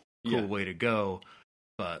cool way to go.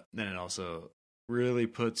 But then it also really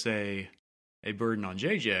puts a burden on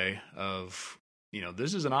JJ of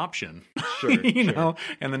this is an option, sure.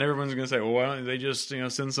 And then everyone's going to say, well, why don't they just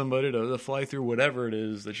send somebody to fly through whatever it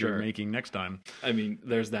is that you're making next time? I mean,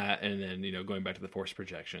 there's that, and then going back to the Force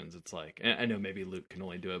projections, it's like, I know maybe Luke can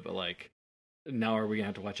only do it, but now are we gonna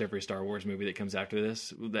have to watch every Star Wars movie that comes after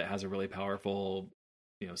this that has a really powerful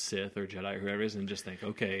Sith or Jedi or whoever it is, and just think,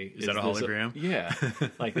 okay, is that a hologram?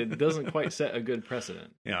 It doesn't quite set a good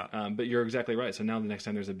precedent. Yeah. But you're exactly right. So now the next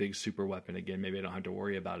time there's a big super weapon again, maybe I don't have to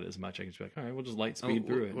worry about it as much. I can just be like, all right, we'll just light speed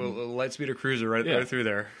through it. Well, light speed or cruiser right through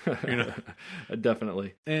there.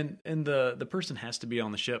 Definitely. And the person has to be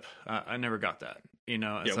on the ship. I never got that. We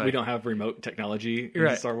don't have remote technology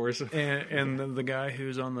in Star Wars. and the guy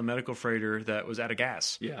who's on the medical freighter that was out of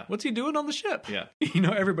gas. Yeah. What's he doing on the ship? Yeah.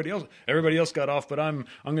 Everybody else got off, but I'm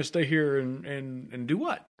going to stay here and do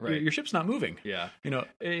what? Right. Your ship's not moving. Yeah.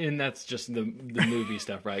 And that's just the movie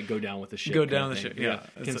stuff, right? Go down with the ship. Go down the ship. Yeah.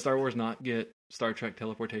 Can Star Wars not get Star Trek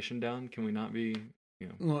teleportation down? Can we not be?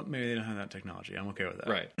 Well, maybe they don't have that technology. I'm okay with that.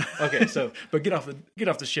 Right. Okay. So, but get off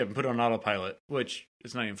the ship and put it on autopilot, which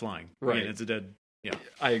it's not even flying. Right. It's a dead. Yeah,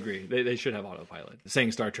 I agree. They should have autopilot.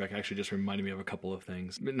 Saying Star Trek actually just reminded me of a couple of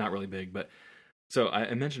things. Not really big, but so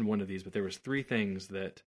I mentioned one of these, but there was 3 things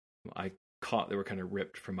that I caught that were kind of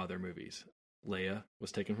ripped from other movies. Leia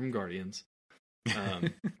was taken from Guardians.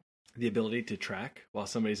 The ability to track while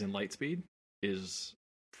somebody's in light speed is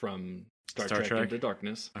from Star Trek Into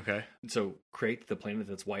Darkness. Okay. So Crate, the planet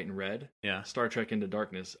that's white and red. Yeah. Star Trek Into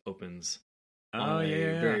Darkness opens on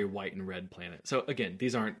a very white and red planet. So again,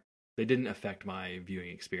 they didn't affect my viewing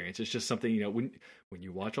experience. It's just something, when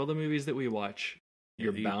you watch all the movies that we watch,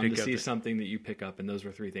 you're bound to see something that you pick up, and those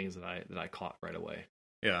were 3 things that I caught right away.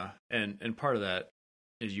 Yeah, and part of that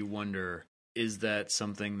is you wonder, is that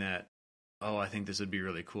something that, I think this would be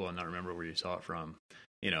really cool, and not remember where you saw it from,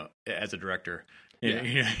 as a director. Yeah.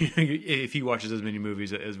 If he watches as many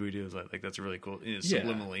movies as we do, it's like that's really cool. It's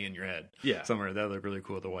subliminally in your head. Yeah. Somewhere that look really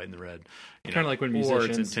cool, the white and the red. Kind of like when musicians... Or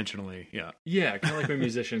it's intentionally, Yeah, kind of like when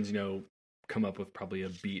musicians, come up with probably a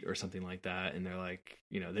beat or something like that, and they're like,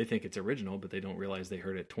 they think it's original, but they don't realize they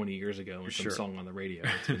heard it 20 years ago in some song on the radio.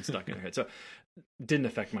 It's been stuck in their head. So didn't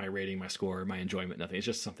affect my rating, my score, my enjoyment, nothing. It's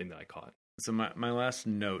just something that I caught. So my last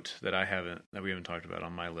note that we haven't talked about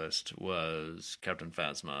on my list was Captain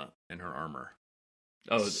Phasma and her armor.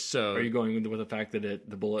 Oh, so are you going with the fact that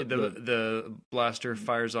the blaster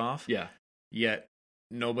fires off? Yeah. Yet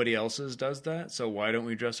nobody else's does that. So why don't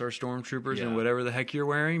we dress our stormtroopers in whatever the heck you're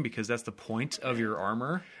wearing? Because that's the point of your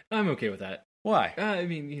armor. I'm okay with that. Why? I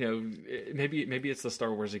mean, maybe it's the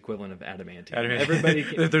Star Wars equivalent of adamantium. Everybody,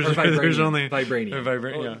 there's only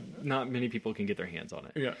vibranium. Yeah. Not many people can get their hands on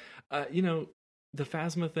it. Yeah. The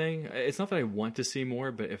Phasma thing. It's not that I want to see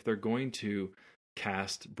more, but if they're going to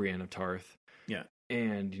cast Brienne of Tarth,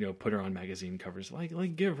 and put her on magazine covers,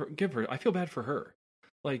 like give her. I feel bad for her.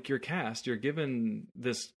 Like, you're cast, you're given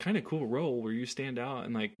this kind of cool role where you stand out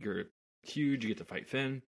and like you're huge. You get to fight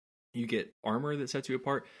Finn. You get armor that sets you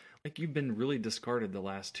apart. Like, you've been really discarded the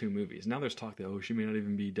last 2 movies. Now there's talk that, she may not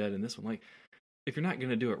even be dead in this one. Like, if you're not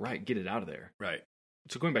going to do it right, get it out of there. Right.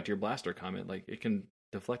 So going back to your blaster comment, like, it can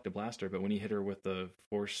deflect a blaster, but when you hit her with the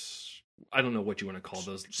force, I don't know what you want to call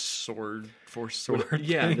those. Force sword.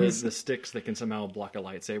 Yeah, the sticks that can somehow block a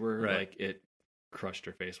lightsaber. Right. Like, it crushed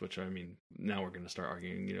her face, which, I mean, now we're going to start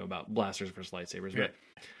arguing, about blasters versus lightsabers. Yeah. But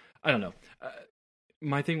I don't know.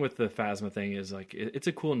 My thing with the Phasma thing is, like, it's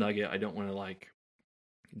a cool nugget. I don't want to, like,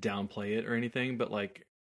 downplay it or anything, but like,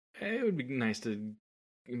 it would be nice to.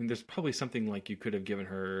 I mean, there's probably something like you could have given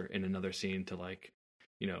her in another scene to, like,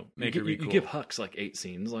 make her be cool. You give Hux like 8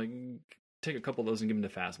 scenes, like take a couple of those and give them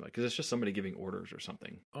to Phasma, because it's just somebody giving orders or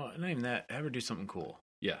something. Oh, not even that. Have her do something cool.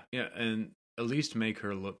 Yeah, and at least make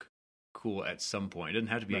her look cool at some point. It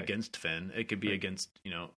doesn't have to be against Finn. It could be against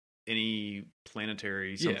any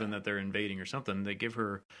planetary something that they're invading or something. They give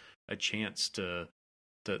her a chance to.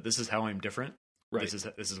 This is how I'm different. Right.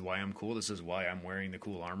 This is why I'm cool. This is why I'm wearing the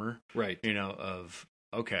cool armor. Right.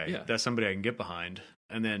 That's somebody I can get behind.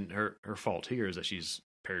 And then her fault here is that she's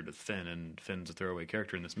paired with Finn, and Finn's a throwaway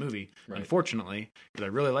character in this movie. Right. Unfortunately, because I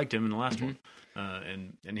really liked him in the last one.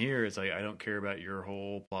 And here it's like, I don't care about your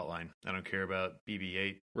whole plot line. I don't care about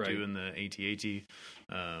BB-8 doing the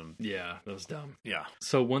AT-AT. Yeah, that was dumb. Yeah.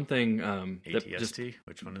 So one thing, ATST.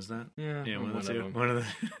 Which one is that? Yeah, one of the two. One of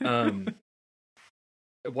the.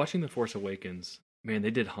 Watching The Force Awakens, man,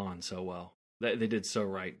 they did Han so well. They did so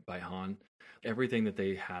right by Han. Everything that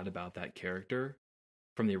they had about that character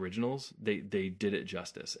from the originals, they did it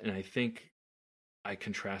justice. And I think I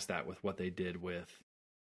contrast that with what they did with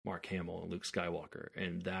Mark Hamill and Luke Skywalker,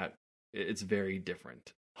 and that it's very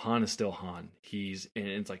different. Han is still Han. And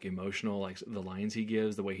it's like emotional, like the lines he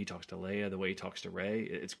gives, the way he talks to Leia, the way he talks to Rey.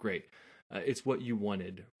 It's great. It's what you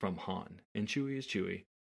wanted from Han. And Chewie is Chewie,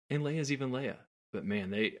 and Leia is even Leia. But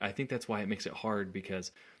man, I think that's why it makes it hard,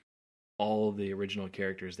 because all the original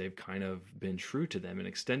characters, they've kind of been true to them and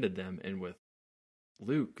extended them. And with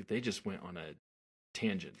Luke, they just went on a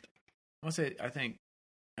tangent. I'll say, I think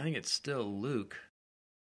it's still Luke.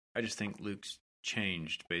 I just think Luke's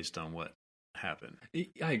changed based on what happened.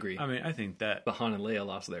 I agree. I mean, I think that. But Han and Leia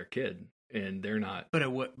lost their kid, and they're not. But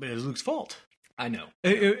it's Luke's fault. I know.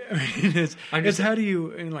 It's how do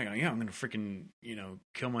you, and like, I'm going to freaking,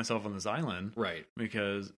 kill myself on this island. Right.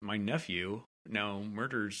 Because my nephew now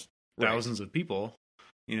murders thousands of people,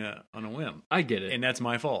 on a whim. I get it. And that's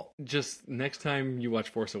my fault. Just next time you watch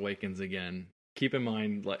Force Awakens again, keep in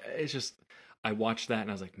mind, like, it's just, I watched that and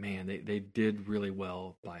I was like, man, they did really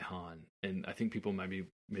well by Han. And I think people maybe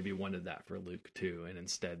wanted that for Luke too. And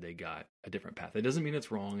instead they got a different path. It doesn't mean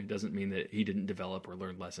it's wrong. It doesn't mean that he didn't develop or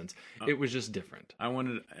learn lessons. It was just different. I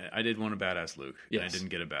did want a badass Luke. Yes. And I didn't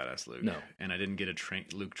get a badass Luke. No. And I didn't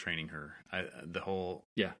get Luke training her. The whole,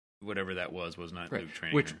 whatever that was not Luke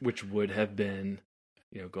training her. Which would have been,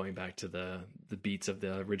 going back to the beats of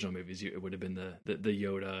the original movies, it would have been the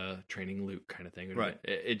Yoda training Luke kind of thing. Right.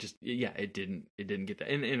 It didn't get that.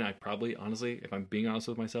 And I probably, honestly, if I'm being honest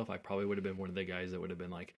with myself, I probably would have been one of the guys that would have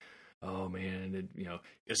been like, oh man,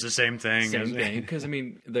 it's the same thing. Same thing. Because I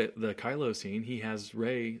mean, the Kylo scene,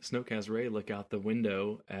 Snoke has Rey look out the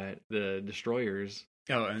window at the destroyers.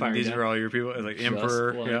 Oh, and these are all your people, like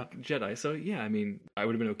Emperor, Jedi. So yeah, I mean, I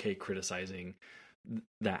would have been okay criticizing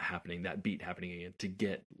that beat happening again to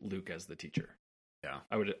get Luke as the teacher. Yeah,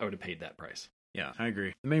 I would have paid that price. Yeah, I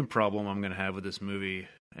agree. The main problem I'm going to have with this movie,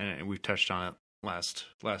 and we've touched on it last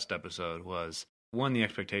episode, was one, the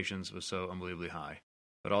expectations was so unbelievably high,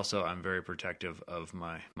 but also I'm very protective of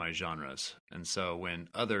my genres, and so when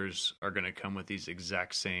others are going to come with these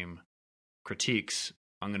exact same critiques,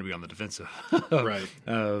 I'm going to be on the defensive. Right.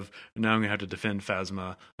 Of now I'm going to have to defend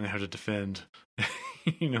Phasma. I'm going to have to defend,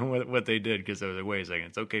 what they did, because they were like, wait a second,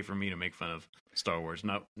 it's okay for me to make fun of Star Wars,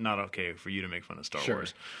 not okay for you to make fun of Star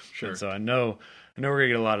Wars. Sure. And so I know we're gonna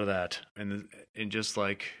get a lot of that, and just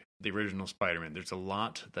like the original Spider-Man, there's a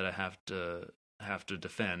lot that I have to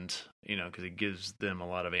defend, because it gives them a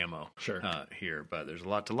lot of ammo. Sure. Here, but there's a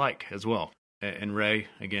lot to like as well. And Rey,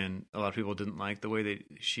 again, a lot of people didn't like the way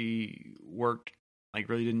she worked, like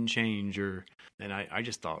really didn't change, and I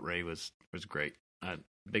just thought Rey was great.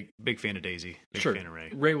 Big fan of Daisy. Big fan of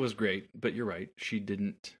Rey. Rey was great, but you're right. She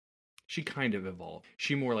kind of evolved.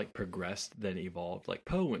 She more like progressed than evolved. Like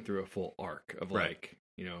Poe went through a full arc of like,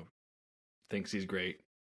 thinks he's great,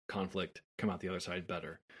 conflict, come out the other side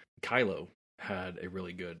better. Kylo had a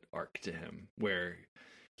really good arc to him where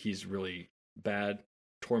he's really bad,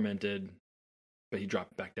 tormented, but he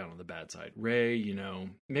dropped back down on the bad side. Rey,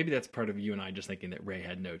 maybe that's part of you and I just thinking that Rey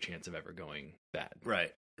had no chance of ever going bad.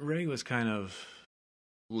 Right. Rey was kind of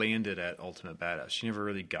landed at Ultimate Badass. She never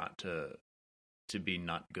really got to be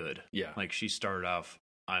not good. Yeah. Like she started off,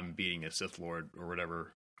 I'm beating a Sith Lord or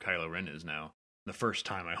whatever Kylo Ren is now. The first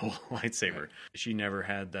time I hold a lightsaber. Right. She never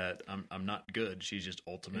had that, I'm not good. She's just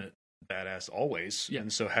ultimate badass always. Yeah.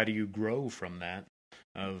 And so how do you grow from that?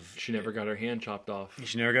 She never got her hand chopped off.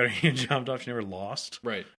 She never got her hand chopped off. She never lost.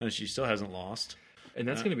 Right. And she still hasn't lost. And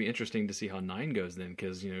that's going to be interesting to see how 9 goes then,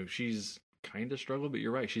 because, she's kind of struggled, but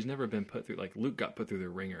you're right. She's never been put through, like Luke got put through the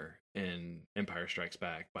ringer in Empire Strikes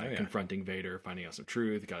Back by confronting Vader, finding out some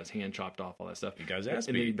truth, got his hand chopped off, all that stuff. He got his ass beat.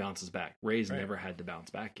 And then he bounces back. Rey's never had to bounce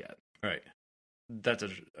back yet. Right. That's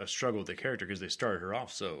a struggle with the character because they started her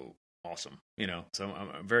off so awesome, So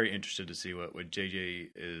I'm very interested to see what JJ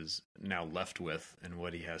is now left with and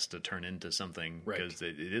what he has to turn into something, because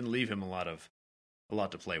they didn't leave him a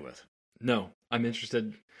lot to play with. No, I'm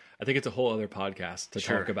interested. I think it's a whole other podcast to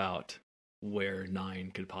talk about where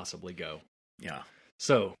 9 could possibly go. Yeah.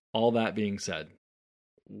 So all that being said,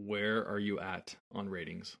 where are you at on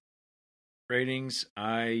ratings? Ratings,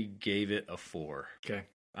 I gave it a 4. Okay.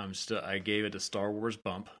 I gave it a Star Wars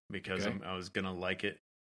bump because I was gonna like it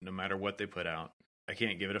no matter what they put out. I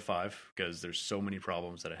can't give it a 5 because there's so many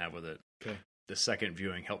problems that I have with it. Okay. The second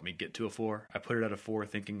viewing helped me get to a 4. I put it at a 4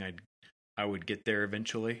 thinking I would get there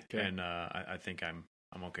eventually, and I think I'm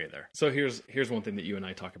okay there. So here's one thing that you and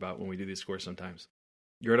I talk about when we do these scores sometimes.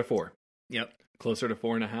 You're at a 4. Yep. Closer to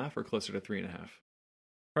 4.5 or closer to 3.5?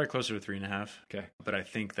 Probably closer to 3.5. Okay. But I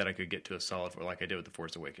think that I could get to a solid 4 like I did with The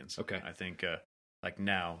Force Awakens. Okay. I think like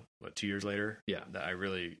now, 2 years later? Yeah. That I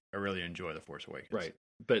really enjoy The Force Awakens. Right.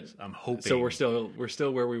 But I'm hoping. So we're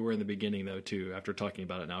still where we were in the beginning though too. After talking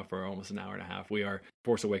about it now for almost an hour and a half,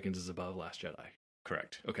 Force Awakens is above Last Jedi.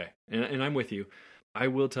 Correct. Okay. And I'm with you. I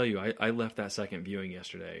will tell you, I left that second viewing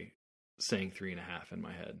yesterday saying 3.5 in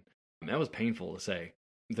my head. That was painful to say.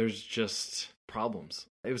 There's just problems.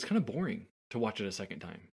 It was kind of boring to watch it a second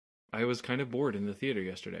time. I was kind of bored in the theater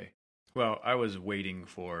yesterday. Well, I was waiting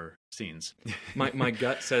for scenes. my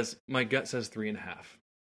gut says 3.5.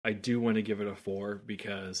 I do want to give it a 4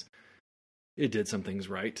 because it did some things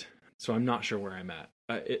right. So I'm not sure where I'm at.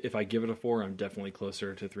 If I give it a 4, I'm definitely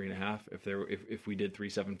closer to 3.5. If we did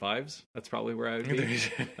 3.75s, that's probably where I would be.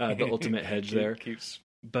 The ultimate hedge there.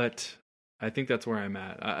 But I think that's where I'm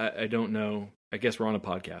at. I don't know. I guess we're on a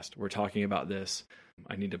podcast. We're talking about this.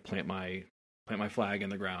 I need to plant my flag in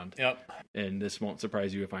the ground. Yep. And this won't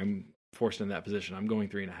surprise you if I'm forced in that position. I'm going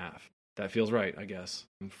 3.5. That feels right, I guess.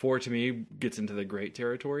 4 to me gets into the great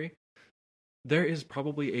territory. There is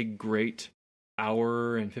probably a great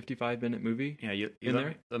hour and 55-minute movie. Yeah,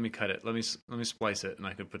 let me cut it. Let me splice it, and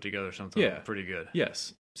I could put together something pretty good.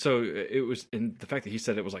 Yes. So it was, and the fact that he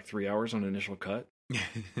said it was like 3 hours on initial cut.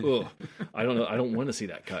 Ugh, I don't know. I don't want to see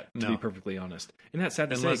that cut, to be perfectly honest. And that's sad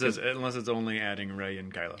to say. Unless it's only adding Rey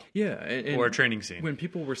and Kylo. Yeah. And or a training scene. When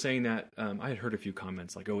people were saying that, I had heard a few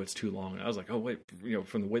comments like, oh, it's too long. And I was like, oh, wait,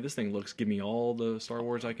 from the way this thing looks, give me all the Star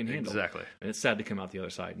Wars I can handle. Exactly. And it's sad to come out the other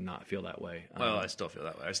side and not feel that way. Well, I still feel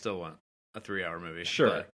that way. I still want a 3-hour movie.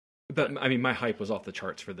 Sure. But I mean, my hype was off the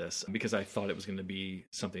charts for this because I thought it was going to be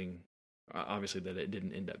something, obviously, that it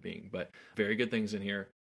didn't end up being. But very good things in here.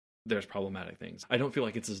 There's problematic things. I don't feel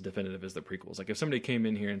like it's as definitive as the prequels. Like if somebody came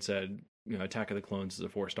in here and said, Attack of the Clones is a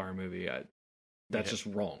 4-star movie, that's just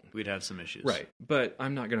wrong. We'd have some issues. Right. But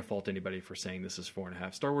I'm not going to fault anybody for saying this is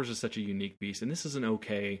 4.5. Star Wars is such a unique beast, and this is an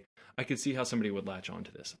okay. I could see how somebody would latch on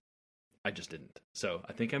to this. I just didn't. So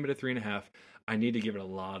I think I'm at a 3.5. I need to give it a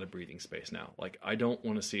lot of breathing space now. Like I don't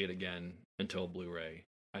want to see it again until Blu-ray.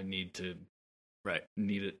 I need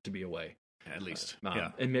it to be away. At least,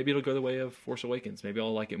 and maybe it'll go the way of Force Awakens. Maybe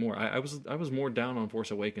I'll like it more. I was more down on Force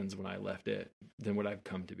Awakens when I left it than what I've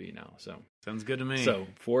come to be now. So sounds good to me. So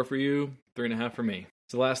 4 for you, 3.5 for me.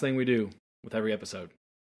 So the last thing we do, with every episode,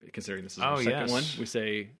 considering this is our second one, we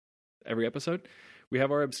say every episode, we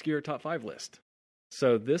have our obscure top 5 list.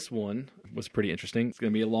 So this one was pretty interesting. It's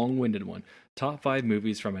going to be a long-winded one. Top 5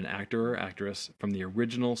 movies from an actor or actress from the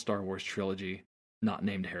original Star Wars trilogy, not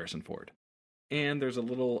named Harrison Ford. And there's a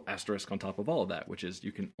little asterisk on top of all of that, which is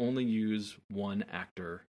you can only use one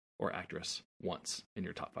actor or actress once in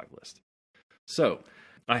your top 5 list. So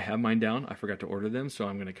I have mine down. I forgot to order them, so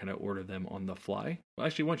I'm going to kind of order them on the fly. Well,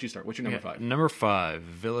 actually, why don't you start? What's your number 5? Number 5,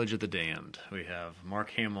 Village of the Damned. We have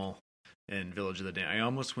Mark Hamill in Village of the Damned. I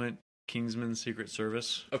almost went Kingsman Secret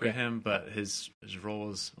Service for him, but his role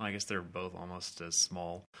was, I guess they're both almost as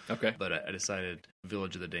small. Okay. But I decided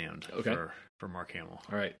Village of the Damned for Mark Hamill.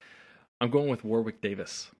 All right. I'm going with Warwick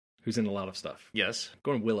Davis, who's in a lot of stuff. Yes. I'm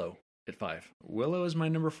going Willow at 5. Willow is my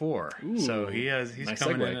number 4. Ooh, so he's nice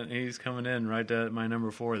coming segue. in. He's coming in right at my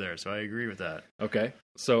number 4 there. So I agree with that. Okay.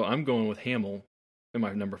 So I'm going with Hamill in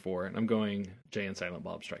my number 4, and I'm going Jay and Silent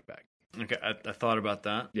Bob Strike Back. Okay, I thought about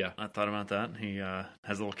that. Yeah. I thought about that. He has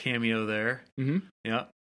a little cameo there. Mm-hmm. Yeah.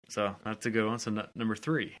 So that's a good one. So number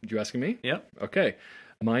 3. You asking me? Yep. Okay.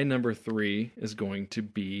 My number 3 is going to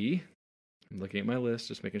be, I'm looking at my list,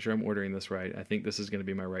 just making sure I'm ordering this right. I think this is going to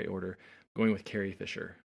be my right order. Going with Carrie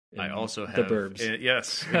Fisher. I also have The Burbs.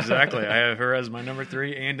 Yes, exactly. I have her as my number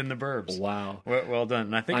 3 and in The Burbs. Wow. Well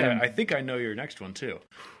done. And I think I know your next one too,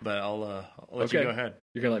 but I'll let you go ahead.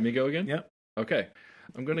 You're going to let me go again? Yep. Okay.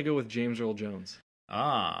 I'm going to go with James Earl Jones.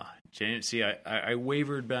 James. See, I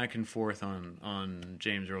wavered back and forth on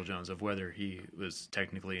James Earl Jones of whether he was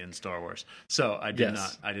technically in Star Wars. So I did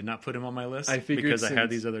not put him on my list because I had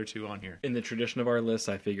these other 2 on here. In the tradition of our list,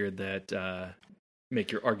 I figured that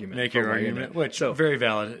make your argument. Which very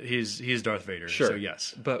valid. He's Darth Vader. Sure. So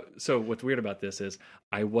yes. But so what's weird about this is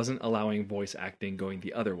I wasn't allowing voice acting going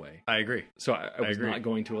the other way. I agree. So I was not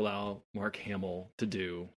going to allow Mark Hamill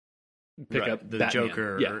to pick up the Batman.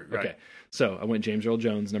 Joker. Yeah. Okay. So I went James Earl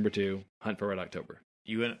Jones, number 2, Hunt for Red October.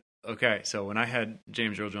 You went okay. So when I had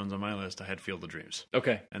James Earl Jones on my list, I had Field of Dreams.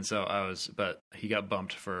 Okay. And so but he got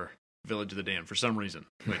bumped for Village of the Damned for some reason,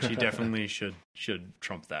 which he definitely should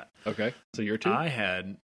trump that. Okay. So you're 2. I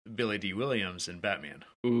had Billy D. Williams in Batman.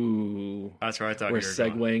 Ooh. That's where I thought we're you were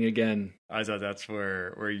segueing going. again. I thought that's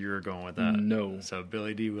where you were going with that. No. So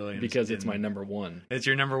Billy D. Williams. Because it's my number 1. It's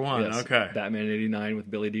your number 1. Yes. Okay. Batman 89 with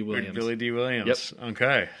Billy D. Williams. Billy D. Williams. Yep.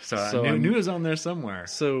 Okay. So I knew it was on there somewhere.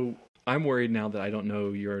 So I'm worried now that I don't know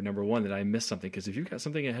your number 1 that I missed something, because if you've got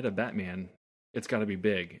something ahead of Batman, it's got to be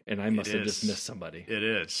big, and I must have just missed somebody. It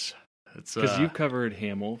is. Because you've covered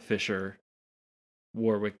Hamill, Fisher,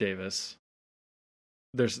 Warwick Davis.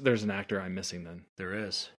 There's an actor I'm missing then. There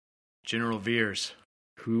is. General Veers.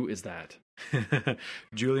 Who is that?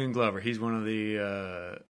 Julian Glover. He's one of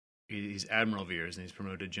the he's Admiral Veers, and he's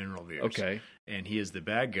promoted to General Veers. Okay. And he is the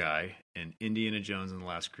bad guy in Indiana Jones and the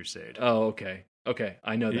Last Crusade. Oh, okay. Okay.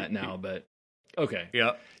 I know that now, but okay.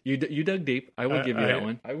 Yeah. You dug deep. I will give you that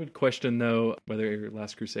one. I would question, though, whether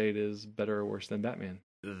Last Crusade is better or worse than Batman.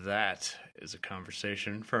 That is a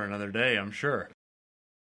conversation for another day, I'm sure.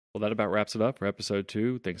 Well, that about wraps it up for episode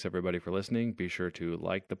 2. Thanks, everybody, for listening. Be sure to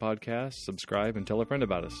like the podcast, subscribe, and tell a friend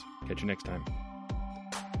about us. Catch you next time.